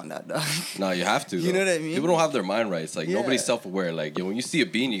page them on that. Dog. No, you have to. You know though. what I mean? People don't have their mind right. It's like Yeah. nobody's self-aware. Like, yo, when you see a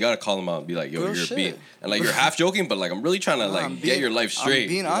bean, you gotta call them out and be like, yo, Real you're shit. a bean, and like you're half joking, but like I'm really trying to No, like I'm get being- your life straight. I'm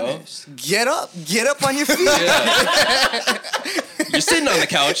being you know? honest. Get up on your feet. Yeah. You're sitting on the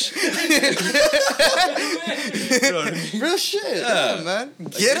couch. Real shit, yeah, man.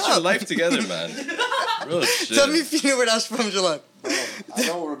 Like, Get your up. life together, man. Real shit. Tell me if you know where that's from, Jalal. I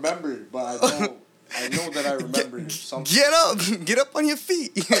don't remember it, but I know that I remember something. Get up on your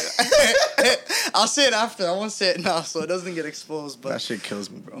feet. I'll say it after. I won't say it now, so it doesn't get exposed. That But shit kills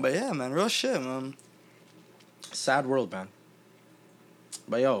me, bro. but yeah, man, real shit, man. Sad world, man.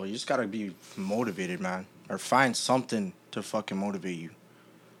 But yo, you just gotta be motivated, man, or find something to fucking motivate you.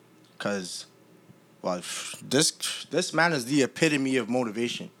 Cause, well, this man is the epitome of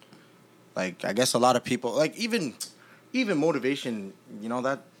motivation. Like, I guess a lot of people, like even motivation, you know,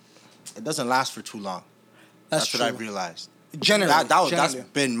 that it doesn't last for too long. That's what I've realized. Generally, That's generally.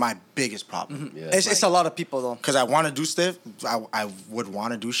 been my biggest problem. Yeah. It's a lot of people though. Cause I want to do stuff, I would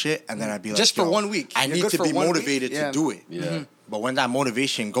want to do shit, and then I'd be like, Just for yo, 1 week. I You're need good to for be 1 week? motivated Yeah. to do it. Yeah. But when that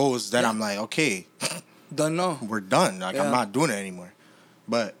motivation goes, then I'm like, okay, Don't know. we're done. Like, Yeah. I'm not doing it anymore.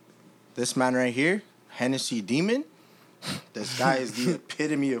 But this man right here, Hennessy Demon, this guy is the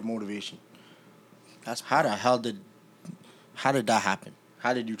epitome of motivation. That's How did that happen?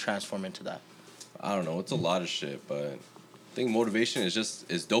 How did you transform into that? I don't know. It's a lot of shit, but I think motivation is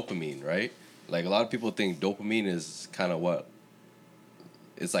dopamine, right? Like a lot of people think dopamine is kind of what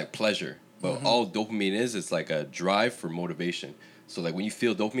it's like pleasure, but all dopamine is it's like a drive for motivation. So like when you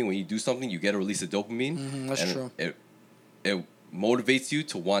feel dopamine, when you do something, you get a release of dopamine. that's and true. It motivates you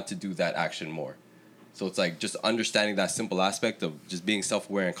to want to do that action more. So it's like just understanding that simple aspect of just being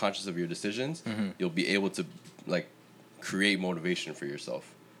self-aware and conscious of your decisions. You'll be able to like create motivation for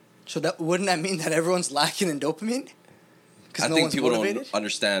yourself. So wouldn't that mean that everyone's lacking in dopamine? I think people don't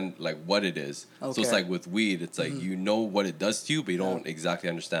understand like what it is. Okay. So it's like with weed, it's like you know what it does to you, but you don't exactly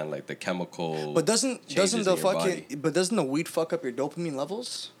understand like the chemical. But doesn't the body. doesn't the weed fuck up your dopamine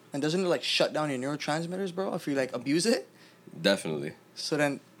levels? And doesn't it like shut down your neurotransmitters, bro? If you like abuse it. Definitely. So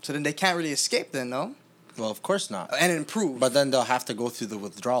then they can't really escape then, no? Well, of course not. And improve. But then they'll have to go through the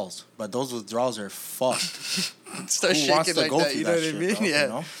withdrawals. But those withdrawals are fucked. Start Who shaking wants to like go that, through you know that what I shit, mean? bro, Yeah. you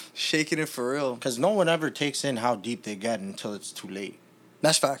know? Shaking it for real. Because no one ever takes in how deep they get until it's too late.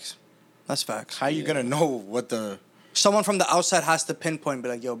 That's facts. That's facts. How you gonna know what the... Someone from the outside has to pinpoint and be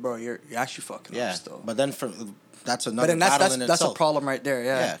like, yo, bro, you're actually fucking up still. But then that's another But then battle in that's itself. a problem right there,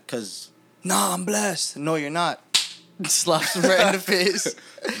 yeah. Yeah, because... Nah, I'm blessed. No, you're not. Slaps him right in the face.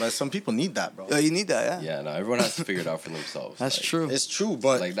 But some people need that, bro. Yo, you need that, Yeah, no, everyone has to figure it out for themselves. That's like, true. It's true,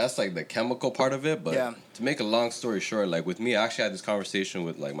 but... Like that's like the chemical part of it, but to make a long story short, like with me, I actually had this conversation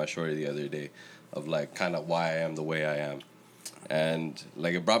with like my shorty the other day of like kind of why I am the way I am. And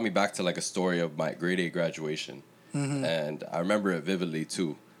like it brought me back to like a story of my grade 8 graduation. And I remember it vividly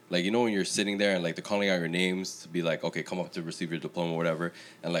too. Like, you know, when you're sitting there and like they're calling out your names to be like, okay, come up to receive your diploma or whatever.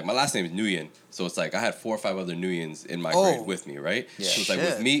 And like my last name is Nguyen. So it's like I had 4 or 5 other Nguyens in my grade with me, right? Yeah. So it's like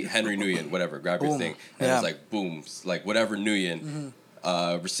with me, Henry Nguyen, whatever, grab your thing. And it was like, boom, like whatever Nguyen.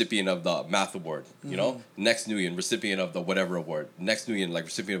 Recipient of the math award, you know? Next Nguyen, recipient of the whatever award. Next Nguyen, like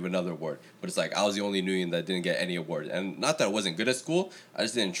recipient of another award. But it's like I was the only Nguyen that didn't get any award. And not that I wasn't good at school, I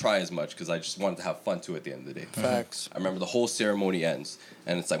just didn't try as much because I just wanted to have fun too at the end of the day. Facts. I remember the whole ceremony ends.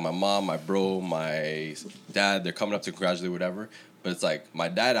 And it's like my mom, my bro, my dad, they're coming up to congratulate whatever. But it's like my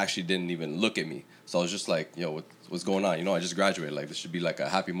dad actually didn't even look at me. So I was just like, yo, what's going on? You know, I just graduated. Like, this should be like a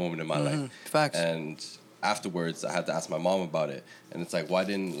happy moment in my life. Facts. And afterwards, I had to ask my mom about it. And it's like, why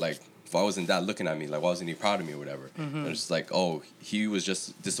didn't, like, if I wasn't dad looking at me, like, why wasn't he proud of me or whatever? And it's just like, oh, he was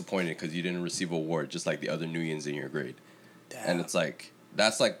just disappointed because you didn't receive an award just like the other Nguyens in your grade. Damn. And it's like,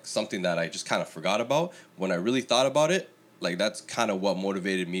 that's like something that I just kind of forgot about. When I really thought about it, like, that's kind of what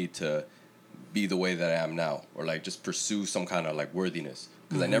motivated me to be the way that I am now, or like just pursue some kind of like worthiness.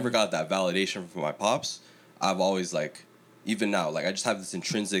 Because I never got that validation from my pops. I've always like, even now, like I just have this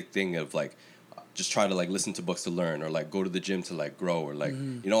intrinsic thing of like, just trying to like listen to books to learn, or like go to the gym to like grow, or like,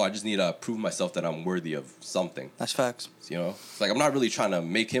 you know, I just need to prove myself that I'm worthy of something. That's facts. You know, it's like I'm not really trying to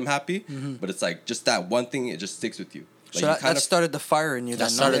make him happy, but it's like just that one thing, it just sticks with you. Like So that started the fire in you.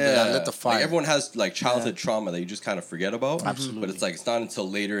 That Then, no? that lit the fire. Like everyone has like childhood trauma that you just kind of forget about. Absolutely. But it's like it's not until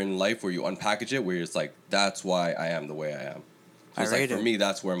later in life where you unpackage it, where it's like that's why I am the way I am. So it's like for me,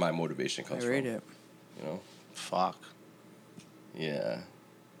 that's where my motivation comes from. I rate it. You know. Fuck. Yeah.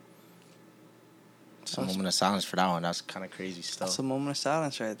 It's a moment of silence for that one. That's kind of crazy stuff. That's a moment of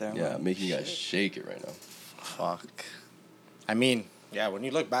silence right there. Yeah, man. making you guys shake it right now. Fuck. I mean, yeah, when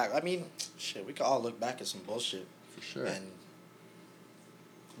you look back, I mean, shit, we could all look back at some bullshit. For sure.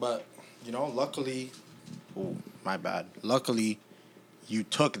 But, you know, luckily, oh, my bad. Luckily, you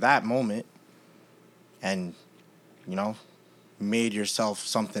took that moment and, you know, made yourself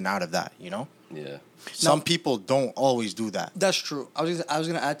something out of that, you know? Yeah. Some people don't always do that. That's true. I was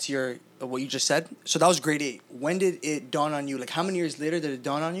gonna add to your what you just said. So that was grade 8. When did it dawn on you? Like how many years later did it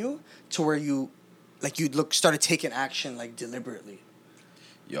dawn on you to where you started taking action like deliberately?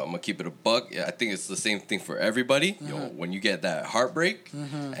 Yo, I'm gonna keep it a buck. Yeah, I think it's the same thing for everybody. Yo, when you get that heartbreak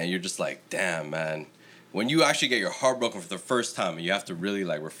and you're just like, damn, man. When you actually get your heart broken for the first time and you have to really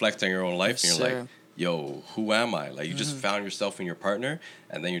like reflect on your own life, and you're like, yo, who am I? Like you just found yourself in your partner,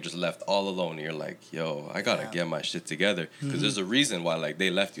 and then you're just left all alone, and you're like, yo, I gotta get my shit together, because there's a reason why like they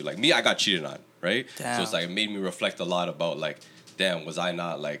left you. Like me, I got cheated on, right? Damn. So it's like it made me reflect a lot about like, damn, was I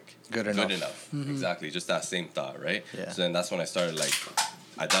not like Good enough. Exactly, just that same thought, right? Yeah. So then that's when I started like,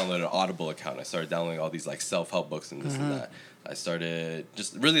 I downloaded an Audible account. I started downloading all these like self-help books and this and that. I started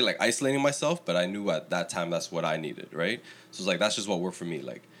just really like isolating myself, but I knew at that time that's what I needed, right? So it's like that's just what worked for me.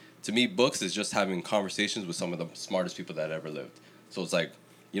 Like to me, books is just having conversations with some of the smartest people that ever lived. So it's like,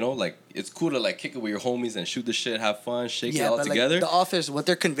 you know, like it's cool to like kick it with your homies and shoot the shit, have fun, shake it all but together. Like, the authors, what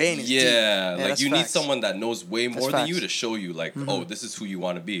they're conveying is deep. Like you need facts. someone that knows way more than you facts. to show you like, oh, this is who you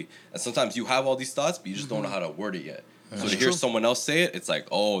want to be. And sometimes you have all these thoughts, but you just don't know how to word it yet. So to hear someone else say it, it's like,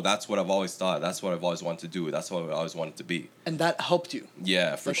 oh, that's what I've always thought. That's what I've always wanted to do. That's what I've always wanted to be. And that helped you.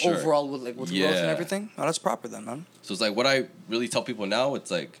 Yeah, for like sure. Overall, with growth and everything. Oh, that's proper then, man. So it's like what I really tell people now.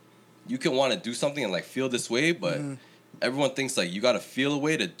 It's like you can want to do something and like feel this way, but everyone thinks like you got to feel a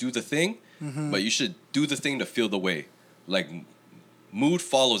way to do the thing, but you should do the thing to feel the way. Like mood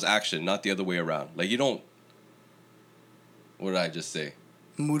follows action, not the other way around. Like you don't. What did I just say?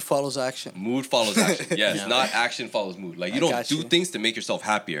 Mood follows action. Mood follows action. Yes, Yeah. not action follows mood. Like, you I don't got do you. things to make yourself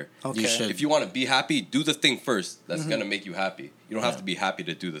happier. Okay. You should. If you want to be happy, do the thing first. That's Mm-hmm. gonna make you happy. You don't have Yeah. to be happy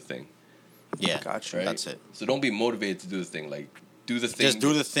to do the thing. Yeah, Gotcha. Right? that's it. So don't be motivated to do the thing. Like, do the thing. Just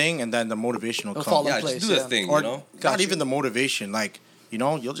do the thing, and then the motivation will It'll come. fall in Yeah, place, just do the yeah. thing. Or You know. not Gotcha. even the motivation. Like, you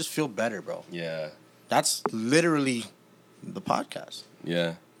know, you'll just feel better, bro. Yeah. That's literally the podcast.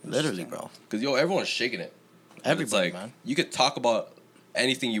 Yeah. Literally, bro. Because everyone's shaking it. But Everybody, it's like, man. you could talk about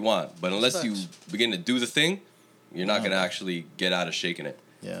anything you want, but unless you Facts. begin to do the thing, you're not gonna actually get out of shaking it.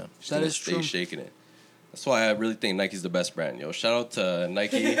 Yeah. You're just That gonna is stay true. shaking it. That's why I really think Nike's the best brand. Yo, shout out to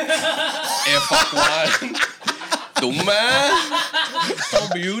Nike. Air Force One. The man.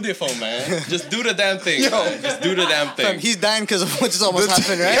 So beautiful, man. Just do the damn thing. Man. Just do the damn Fam, thing. he's dying because of what just almost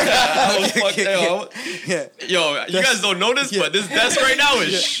happened, right? I was Okay, fucking- okay, yo, Yeah. Yo, you guys don't know this, but this desk right now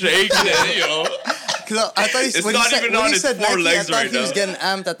is shaking it, yo. Because I thought It's when not he said, even when on he its said four Nike, legs I thought right he was now. getting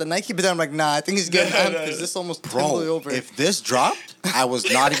amped at the Nike, but then I'm like, nah, I think he's getting amped because this almost totally Bro, over. if this dropped, I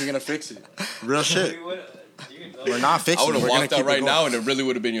was not even gonna fix it. Real shit. We're not I fixing would it. have We're gonna walked out keep it right going. now, and it really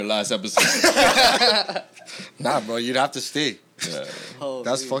would have been your last episode. Nah, bro, you'd have to stay. Yeah. Holy.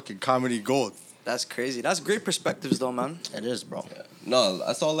 That's fucking comedy gold. That's crazy. That's great perspectives, though, man. It is, bro. No,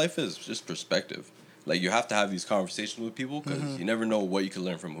 that's all life is. Just perspective. Like, you have to have these conversations with people because you never know what you can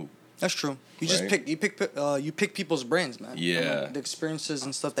learn from who. That's true. You just Right. pick people's brains, man. Yeah. The experiences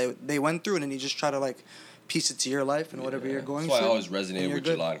and stuff they went through, and then you just try to like piece it to your life and whatever you're going That's why through. I always and resonated you're with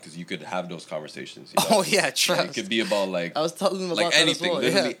good. Gilleon because you could have those conversations. You know? Oh yeah, Like, trust. it could be about like I was telling them about like that anything, as well.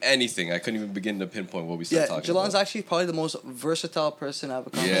 literally Yeah. anything. I couldn't even begin to pinpoint what we Yeah, started talking Gilleon's about. actually probably the most versatile person I have a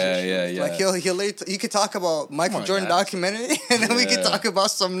conversation Yeah, with. yeah. Like he could talk about Michael on, Jordan guys. documentary, and then we could Yeah. talk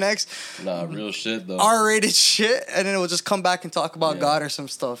about some next Nah, real shit though. R-rated shit, and then we'll just come back and talk about Yeah. God or some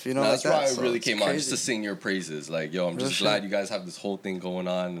stuff. You know, Nah, like that's why that. I So really it's came on just crazy. to sing your praises. Like, yo, I'm Real just shit. glad you guys have this whole thing going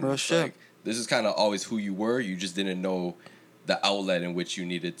on. And Real it's shit. Like, this is kind of always who you were. You just didn't know the outlet in which you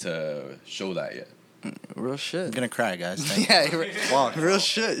needed to show that yet. Real I'm shit. gonna cry, guys. Thank Yeah, you're right. Fuck, Real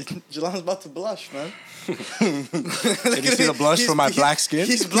shit. Jelon's about to blush, man. Did you see the blush from my black skin?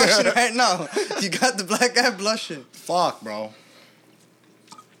 He's blushing right now. You got the black guy blushing. Fuck, bro.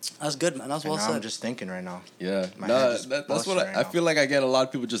 That's good, man. That's well And now said. I'm just thinking right now. Yeah, My nah, head just that's busts what right I now. feel like. I get a lot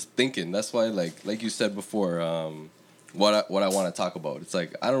of people just thinking. That's why, like you said before, what I want to talk about. It's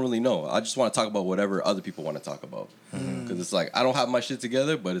like I don't really know. I just want to talk about whatever other people want to talk about. Because it's like I don't have my shit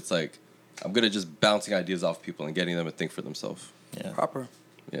together, but it's like I'm good at just bouncing ideas off people and getting them to think for themselves. Yeah. Proper.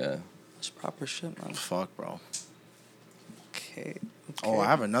 Yeah. That's proper shit, man. Fuck, bro. Okay. Oh, I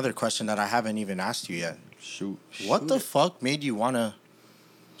have another question that I haven't even asked you yet. Shoot. What the fuck made you wanna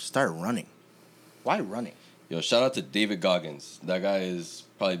start running? Why running? Yo, shout out to David Goggins. That guy is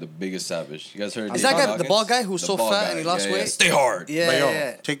probably the biggest savage. You guys heard of Is David that guy the Goggins? bald guy who's The so bald fat guy. and he lost Yeah, yeah. weight? Stay hard. Yeah, But yo,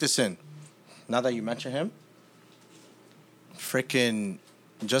 yeah. take this in. Now that you mention him, freaking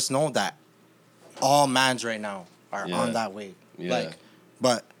just know that all mans right now are Yeah. on that weight. Yeah. Like,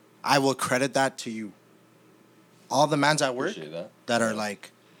 but I will credit that to you. All the mans at work Appreciate that. that are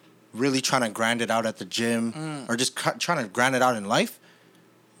like really trying to grind it out at the gym or just trying to grind it out in life,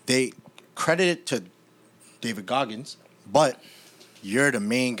 they credit it to David Goggins, but you're the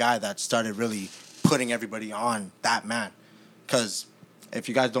main guy that started really putting everybody on that man. Because if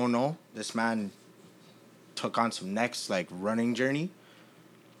you guys don't know, this man took on some next like running journey.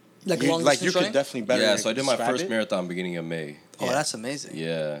 Like you, long like you distance could running? definitely better. Yeah, so I did my describe first it. marathon beginning of May. Oh, Yeah. that's amazing.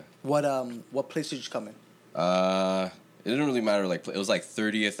 Yeah. What place did you come in? It didn't really matter. Like it was like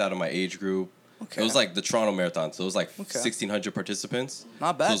 30th out of my age group. Okay. It was like the Toronto Marathon, so it was like Okay. 1,600 participants.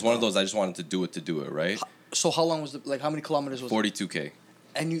 Not bad, So it was one of bro. those I just wanted to do it, right? So how long was how many kilometers was 42K. it?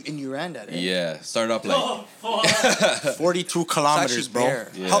 And you ran that, eh? Yeah, started up like 42 It's kilometers, actually bro.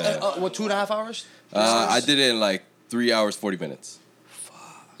 bare. Yeah. How, what, 2.5 hours? I did it in like 3 hours 40 minutes.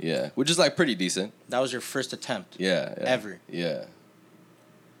 Yeah, which is like pretty decent. That was your first attempt. Yeah. Ever. Yeah.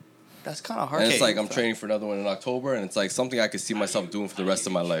 That's kind of hard. And it's to like do, I'm fam. training for another one in October, and it's like something I could see myself doing for the rest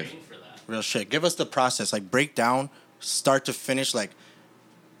of my life. Real shit. Give us the process. Like break down, start to finish. Like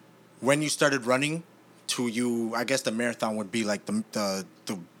when you started running, to you. I guess the marathon would be like the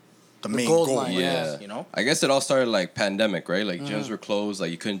main gold goal. line, Yeah. You know. I guess it all started like pandemic, right? Like gyms were closed,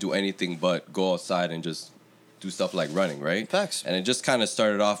 like you couldn't do anything but go outside and just do stuff like running, right? Facts. And it just kind of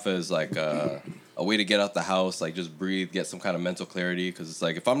started off as like a way to get out the house, like just breathe, get some kind of mental clarity. Because it's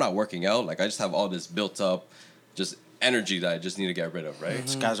like if I'm not working out, like I just have all this built up, just energy that I just need to get rid of, right?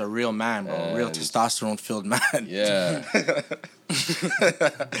 This guy's a real man, bro. A real And- testosterone-filled man. Yeah.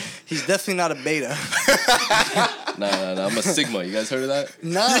 He's definitely not a beta. Nah. I'm a Sigma. You guys heard of that?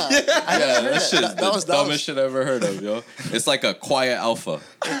 Nah. Yeah, that shit is the was- dumbest shit I ever heard of, yo. It's like a quiet alpha.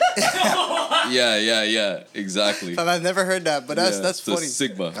 Yeah. Exactly. I've never heard that, but that's Yeah, it's a funny.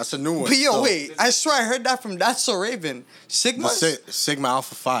 Sigma. That's a new one. But yo, So, wait, I swear I heard that from That's So Raven. Sigma? Sigma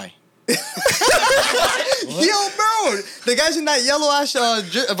Alpha Phi. Yo, bro, the guys in that yellow ass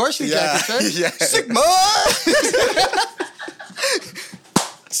varsity Yeah, jackets, right? yeah. Sigma!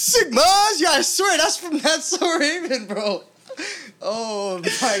 Sigmas? Yeah, I swear, that's from That's So Raven, bro. Oh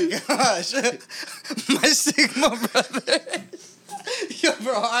my gosh. My Sigma brothers. Yo,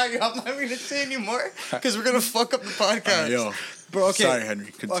 bro, I'm not even gonna say anymore because we're gonna fuck up the podcast. Yo. Bro, okay. Sorry,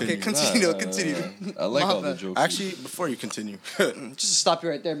 Henry. Continue. Okay, continue. I like My all the bad. jokes. Actually, before you continue, Just to stop you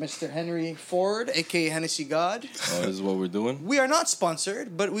right there, Mr. Henry Ford, aka Hennessy God. Oh, this is what we're doing? We are not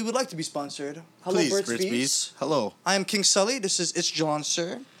sponsored, but we would like to be sponsored. Hello, please, Burt's Brits Bees. Bees. Hello. I am King Sully. This is It's Gilleon,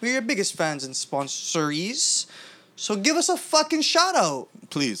 sir. We're your biggest fans and sponsorees. So give us a fucking shout out.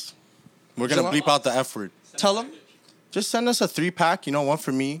 Please. We're going to July- bleep out the F word. Tell them. Just send us a 3-pack, one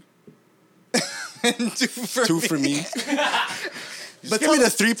for me, And two for me. But give me the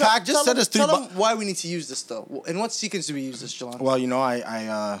 3-pack. Just send us 3 Tell them why we need to use this, though. In what sequence do we use this, Gilleon? Well,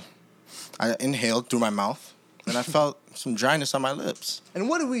 I inhaled through my mouth, and I felt some dryness on my lips. And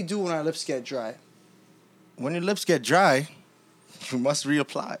what do we do when our lips get dry? When your lips get dry, you must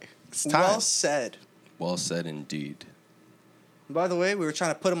reapply. It's time. Well said. Well said indeed. By the way, we were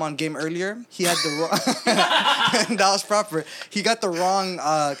trying to put him on game earlier. He had the wrong... that was proper. He got the wrong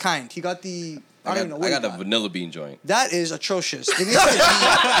kind. He got the... I don't even know what I he got a vanilla bean joint. That is atrocious. It needs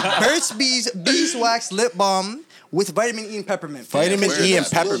to be Burt's Bees Beeswax Lip Balm with vitamin E and peppermint. Vitamin where E is and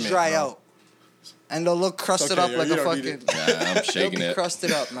that? peppermint. It'll dry bro. out. And they'll look crusted Okay, up yeah, like you a don't need fucking... it. Yeah, I'm shaking It'll be it.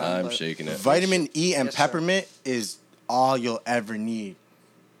 crusted up, man. I'm but- shaking it. Vitamin E and Yes, sir. peppermint is all you'll ever need.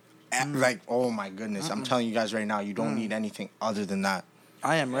 Like, oh my goodness. I'm telling you guys right now, you don't need anything other than that.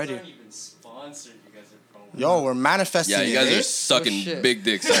 I am You guys ready. aren't even sponsored. You guys are probably. Yo, we're manifesting Yeah, you guys it. are sucking shit. big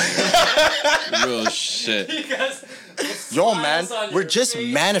dicks out here. Real shit. You guys. Yo, man, smiles on we're your just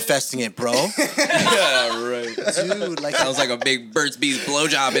face. manifesting it, bro. Yeah, right. Dude, like... Sounds like a big Burt's Bees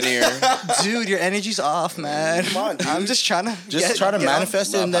blowjob in here. Dude, your energy's off, man. Come on, dude. I'm just trying to... Just try to get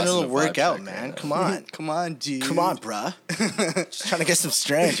manifest it Not and then passing it'll the work 5 out, check, man. man. Come on. Come on, dude. Come on, bruh. Just trying to get some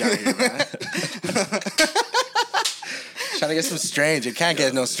strange out here, man. Trying to get some strange. It can't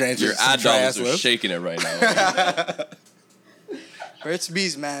get no stranger. Your adults are shaking it right now. Burt's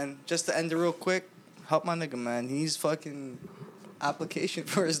Bees, man. Just to end it real quick, help my nigga, man. He needs fucking application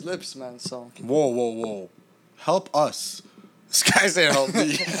for his lips, man. So Whoa. Help us. This guy said help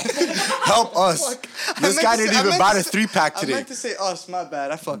me. Help us. This guy didn't even buy the 3-pack I today. meant to say us. My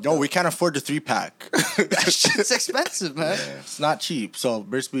bad. I fucked No, up. we can't afford the 3-pack. That shit's expensive, man. It's not cheap. So,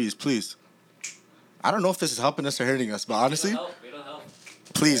 Brits Bees, please. I don't know if this is helping us or hurting us, but honestly, We don't help. We don't help.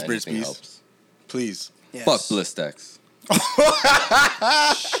 please, Yeah, Brits anything Bees. helps. Please. Yes. Fuck Blistex.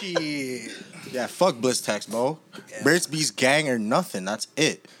 Shit. Yeah, fuck Blistex, bro. Yeah. Brits Bees gang or nothing. That's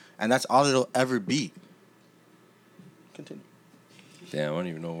it. And that's all it'll ever be. Continue. Damn, I don't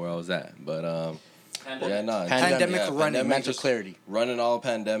even know where I was at. But, Pandemic. yeah, nah. Pandemic running. pandemic, Mental just clarity. running all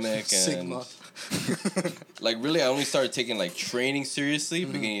pandemic. And, Sigma. like, really, I only started taking, like, training seriously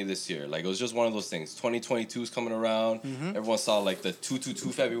beginning of this year. Like, it was just one of those things. 2022 is coming around. Everyone saw, like, the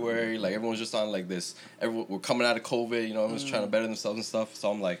 222 February. Like, everyone was just on, like, this. We're coming out of COVID. Everyone's trying to better themselves and stuff.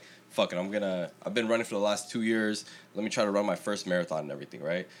 So I'm like, fuck it. I've been running for the last 2 years. Let me try to run my first marathon and everything,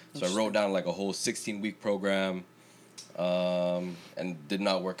 right? So I wrote down, like, a whole 16-week program. And did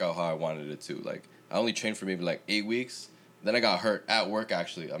not work out how I wanted it to. Like, I only trained for maybe, like, 8 weeks. Then I got hurt at work,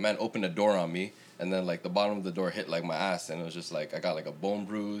 actually. A man opened a door on me. And then, like, the bottom of the door hit, like, my ass. And it was just, like, I got, like, a bone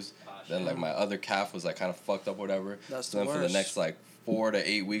bruise. Then, like, my other calf was, like, kind of fucked up or whatever. That's so the then for the worst. next, like, 4 to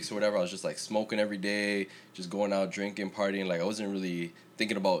 8 weeks or whatever, I was just, like, smoking every day. Just going out, drinking, partying. Like, I wasn't really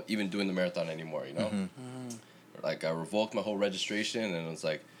thinking about even doing the marathon anymore, you know? Like, I revoked my whole registration. And it was,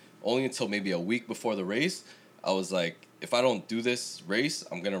 like, only until maybe a week before the race, I was, like, if I don't do this race,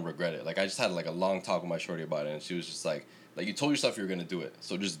 I'm going to regret it. Like, I just had, like, a long talk with my shorty about it. And she was just, like, you told yourself you were going to do it.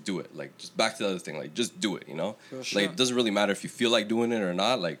 So just do it. Like, just back to the other thing. Like, just do it, you know? For sure. Like, it doesn't really matter if you feel like doing it or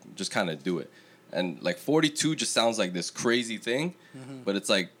not. Like, just kind of do it. And, like, 42 just sounds like this crazy thing. But it's,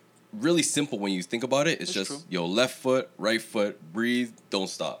 like, really simple when you think about it. It's That's just, true. yo, left foot, right foot, breathe, don't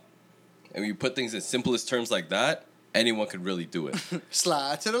stop. And when you put things in simplest terms like that, anyone could really do it.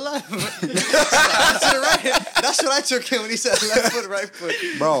 Slide to the left. Slide to the right. That's what I took in when he said left foot, right foot.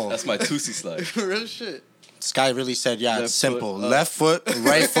 Bro, That's my Tusi slide. Real shit. This guy really said, yeah, Left it's simple. foot up. Left foot,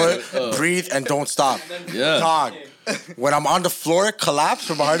 right foot, breathe, and don't stop. Yeah. Dog, when I'm on the floor, collapse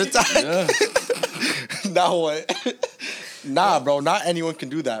from a heart attack. Yeah. Now what? Nah, bro, not anyone can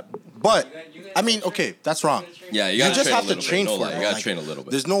do that. But, I mean, okay, that's wrong. Yeah, you You gotta just train have a to little train bit. No for lie, it. you gotta Like, train a little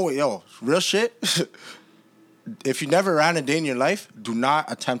bit. There's no way, yo, real shit. If you never ran a day in your life, do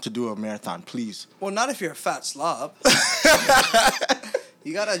not attempt to do a marathon, please. Well, not if you're a fat slob.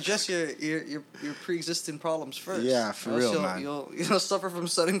 You gotta address your pre-existing problems first. Yeah, for Or else real, man. You'll suffer from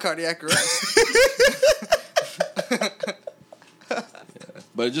sudden cardiac arrest.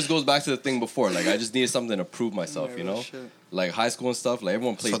 But it just goes back to the thing before. Like I just needed something to prove myself, Yeah, you real know? shit. Like high school and stuff, like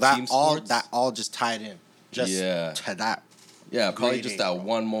everyone played So that team sports. all just tied in. Just Yeah. to that. Yeah, probably Grade just eight, that bro.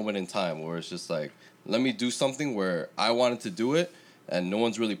 one moment in time where it's just like, let me do something where I wanted to do it and no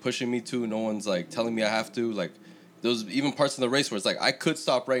one's really pushing me to. No one's like telling me I have to. Like, there was even parts in the race where it's like, I could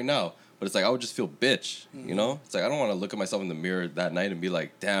stop right now, but it's like, I would just feel bitch, you know? It's like, I don't want to look at myself in the mirror that night and be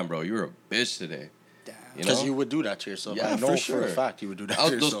like, damn, bro, you were a bitch today. Damn. You Because know? you would do that to yourself. Yeah, I know for for sure. a fact you would do that I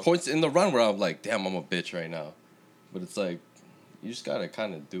to was, those yourself. points in the run where I'm like, damn, I'm a bitch right now. But it's like, you just got to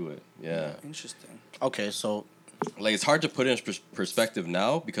kind of do it. Yeah. Interesting. Okay, so Like, it's hard to put in perspective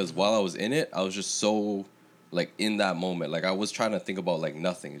now because while I was in it, I was just so, like, in that moment. Like, I was trying to think about, like,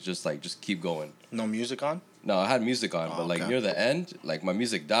 nothing. It's just, like, just keep going. no music on? No, I had music on, Oh, but, like, okay. near the end, like, my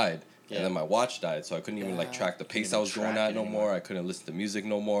music died. Yeah. And then my watch died, so I couldn't even, like, Yeah. track the pace even I was going track at it no anymore. more. I couldn't listen to music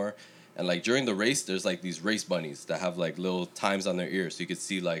no more. And, like, during the race, there's, like, these race bunnies that have, like, little times on their ears. So you could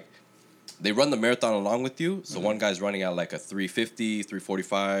see, like, they run the marathon along with you. So one guy's running at, like, a 3:50,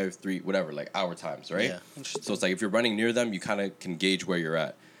 3:45, whatever, like, hour times, right? Yeah. So it's like if you're running near them, you kind of can gauge where you're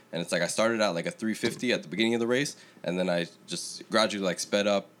at. And it's like I started at like a 3:50 at the beginning of the race, and then I just gradually like sped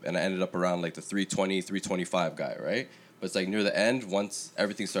up, and I ended up around like the 3:20, 3:25 guy, right? But it's like near the end, once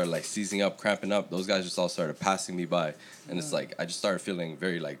everything started like seizing up, cramping up, those guys just all started passing me by, and it's like I just started feeling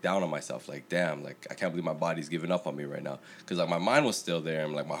very like down on myself, like damn, like I can't believe my body's giving up on me right now, because like my mind was still there,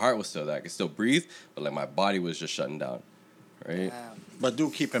 and like my heart was still there, I could still breathe, but like my body was just shutting down, right? Damn. But do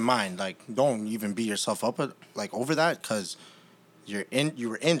keep in mind, like, don't even beat yourself up like over that, because you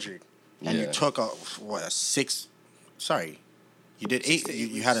were injured, and you Yeah. took you did 8.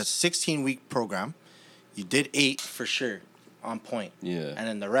 You had a 16-week program. You did 8 for sure, on point. Yeah. And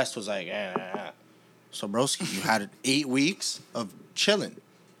then the rest was like, So, broski, you had 8 weeks of chilling,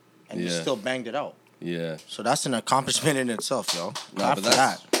 and you Yeah. still banged it out. Yeah. So that's an accomplishment in itself, yo. Clap but for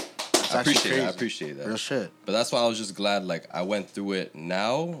that's- that. That's I actually appreciate it. I crazy. appreciate that. Real shit. But that's why I was just glad, like, I went through it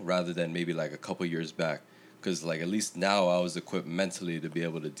now rather than maybe, like, a couple years back. Because, like, at least now I was equipped mentally to be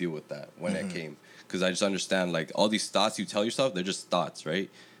able to deal with that when it came. Because I just understand, like, all these thoughts you tell yourself, they're just thoughts, right?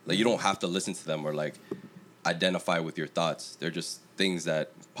 Like, you don't have to listen to them or, like, identify with your thoughts. They're just things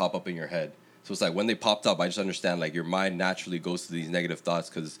that pop up in your head. So it's like when they popped up, I just understand, like, your mind naturally goes to these negative thoughts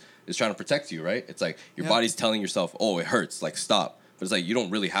because it's trying to protect you, right? It's like your body's telling yourself, oh, it hurts, like, stop. But it's like you don't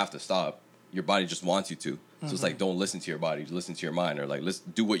really have to stop. Your body just wants you to. So it's like, don't listen to your body, listen to your mind, or like, let's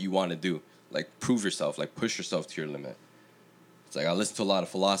do what you want to do. Like, prove yourself, like, push yourself to your limit. It's like, I listen to a lot of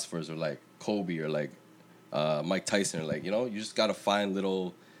philosophers, or like Kobe, or like Mike Tyson, or like, you know, you just got to find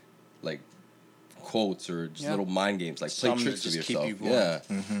little, like, quotes or just little mind games, like, play Something tricks to with just keep yourself. you going.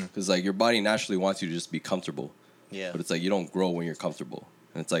 Yeah. Because, like, your body naturally wants you to just be comfortable. Yeah. But it's like, you don't grow when you're comfortable.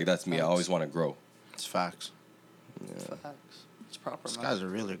 And it's like, that's me. I always want to grow. It's facts. Facts. It's proper, This man. guy's a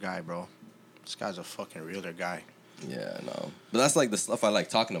realer guy, bro. This guy's a fucking realer guy. Yeah, no. But that's like the stuff I like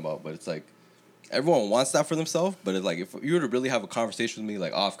talking about. But it's like everyone wants that for themselves. But it's like if you were to really have a conversation with me,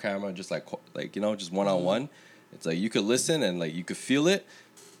 like off camera, just like you know, just 1-on-1, it's like you could listen and like you could feel it.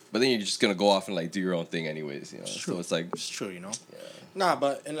 But then you're just gonna go off and like do your own thing anyways, you know. So it's like It's true, you know. Nah,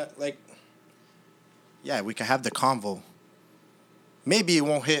 but like, yeah, we could have the convo. Maybe it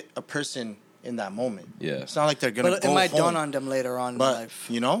won't hit a person in that moment. Yeah. It's not like they're gonna. But go it might home. dawn on them later on in But life.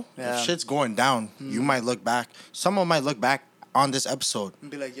 you know, Yeah. if shit's going down, you might look back. Someone might look back on this episode And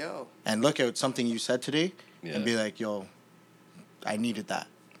be like, yo. and look at something you said today Yeah. and be like, "Yo, I needed that."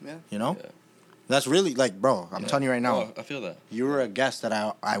 Yeah. You know, Yeah. that's really like, bro. I'm telling you right now, Oh, I feel that. you were a guest that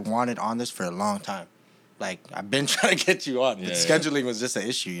I wanted on this for a long time. Like, I've been trying to get you on, but Yeah. scheduling was just an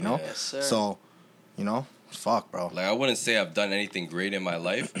issue, you know. Yes, sir. So, you know, fuck, bro. Like I wouldn't say I've done anything great in my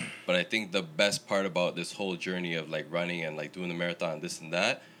life, but I think the best part about this whole journey of like running and like doing the marathon, this and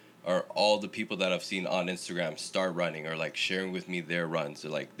that, are all the people that I've seen on Instagram start running or like sharing with me their runs. Or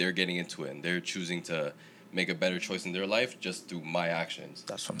like they're getting into it and they're choosing to make a better choice in their life just through my actions.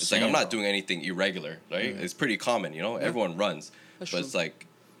 That's what I'm it's saying, like I'm not bro. doing anything irregular, right? It's pretty common, you know. Everyone runs, That's but true. it's like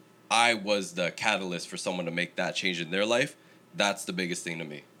I was the catalyst for someone to make that change in their life. That's the biggest thing to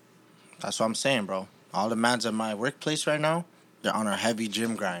me. That's what I'm saying, bro. All the mans at my workplace right now, they're on a heavy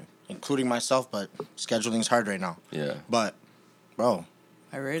gym grind, including myself. But scheduling's hard right now. Yeah. But, bro,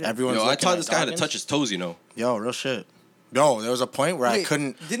 I rate it. everyone's. Yo, I looking taught at this guy how to Goggins. touch his toes. You know. Yo, real shit. Yo, there was a point where I Wait,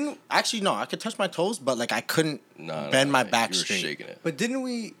 couldn't. Didn't Actually, no, I could touch my toes, but like I couldn't bend my back you were straight. shaking it. but didn't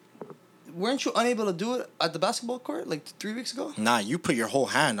we? Weren't you unable to do it at the basketball court like 3 weeks ago? Nah, you put your whole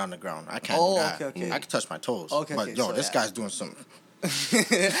hand on the ground. I can't Oh, do that. okay. I can touch my toes. Okay, but okay, yo, so this yeah. guy's doing some.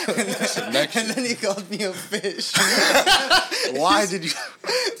 And then he called me a fish. Why did you?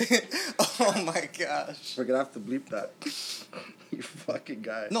 Oh my gosh. We're gonna have to bleep that. You fucking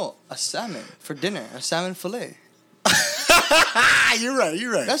guy. No, a salmon for dinner. A salmon fillet. You're right.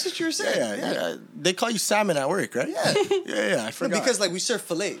 You're right. That's what you were saying. Yeah. They call you salmon at work, right? Yeah. Yeah. I No, forgot. because like we serve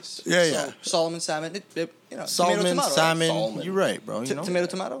fillets. Yeah, So, yeah. Solomon salmon. You know, Salmon, tomato, tomato, salmon. Salmon. You're right, bro. You know? Tomato,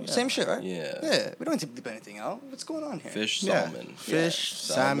 tomato. Same shit, right? Yeah. Yeah. We don't need to bleep anything out. What's going on here? Fish, Yeah. salmon. Fish,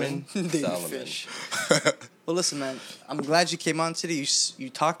 salmon. Daily Salmon. fish. Well, listen, man. I'm glad you came on today. You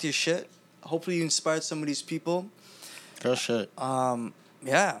talked your shit. Hopefully, you inspired some of these people. Real shit.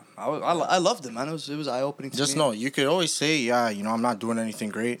 Yeah, I loved it, man. It was eye opening. Just me. know, you could always say, yeah, you know, I'm not doing anything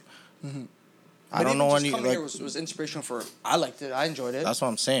great. I don't know any. Coming Like, here was inspirational for. I liked it. I enjoyed it. that's what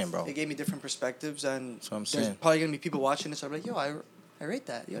I'm saying, bro. It gave me different perspectives, and That's what I'm there's saying. probably gonna be people watching this. I'm like, yo, I rate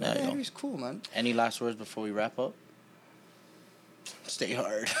that. Yo, that Yeah, yo. Henry's cool, man. Any last words before we wrap up? Stay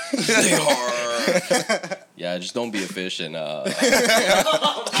hard. Stay hard. Yeah, just don't be a fish and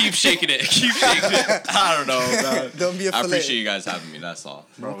keep shaking it. Keep shaking it. I don't know, man. Don't be a I fillet. appreciate you guys having me. That's all.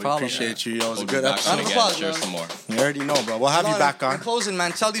 Bro, we problem, appreciate you, yo. It was a We'll good be back on Round of episode. again. applause, Share man. some more. You already know, bro. We'll have you back In on closing,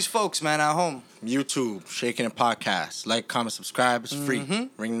 man, tell these folks, man, at home. YouTube, Shakin' It Podcast. Like, comment, subscribe. It's free.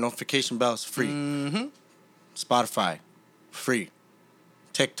 Ring the notification bell. It's free. Spotify, free.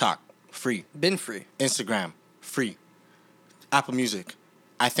 TikTok, free. Been free. Instagram, free. Apple Music.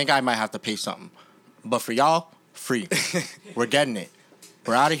 I think I might have to pay something. But for y'all, free. We're getting it.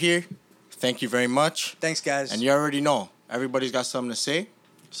 We're out of here. Thank you very much. Thanks, guys. And you already know, everybody's got something to say.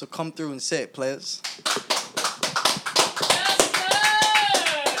 So come through and say it, players.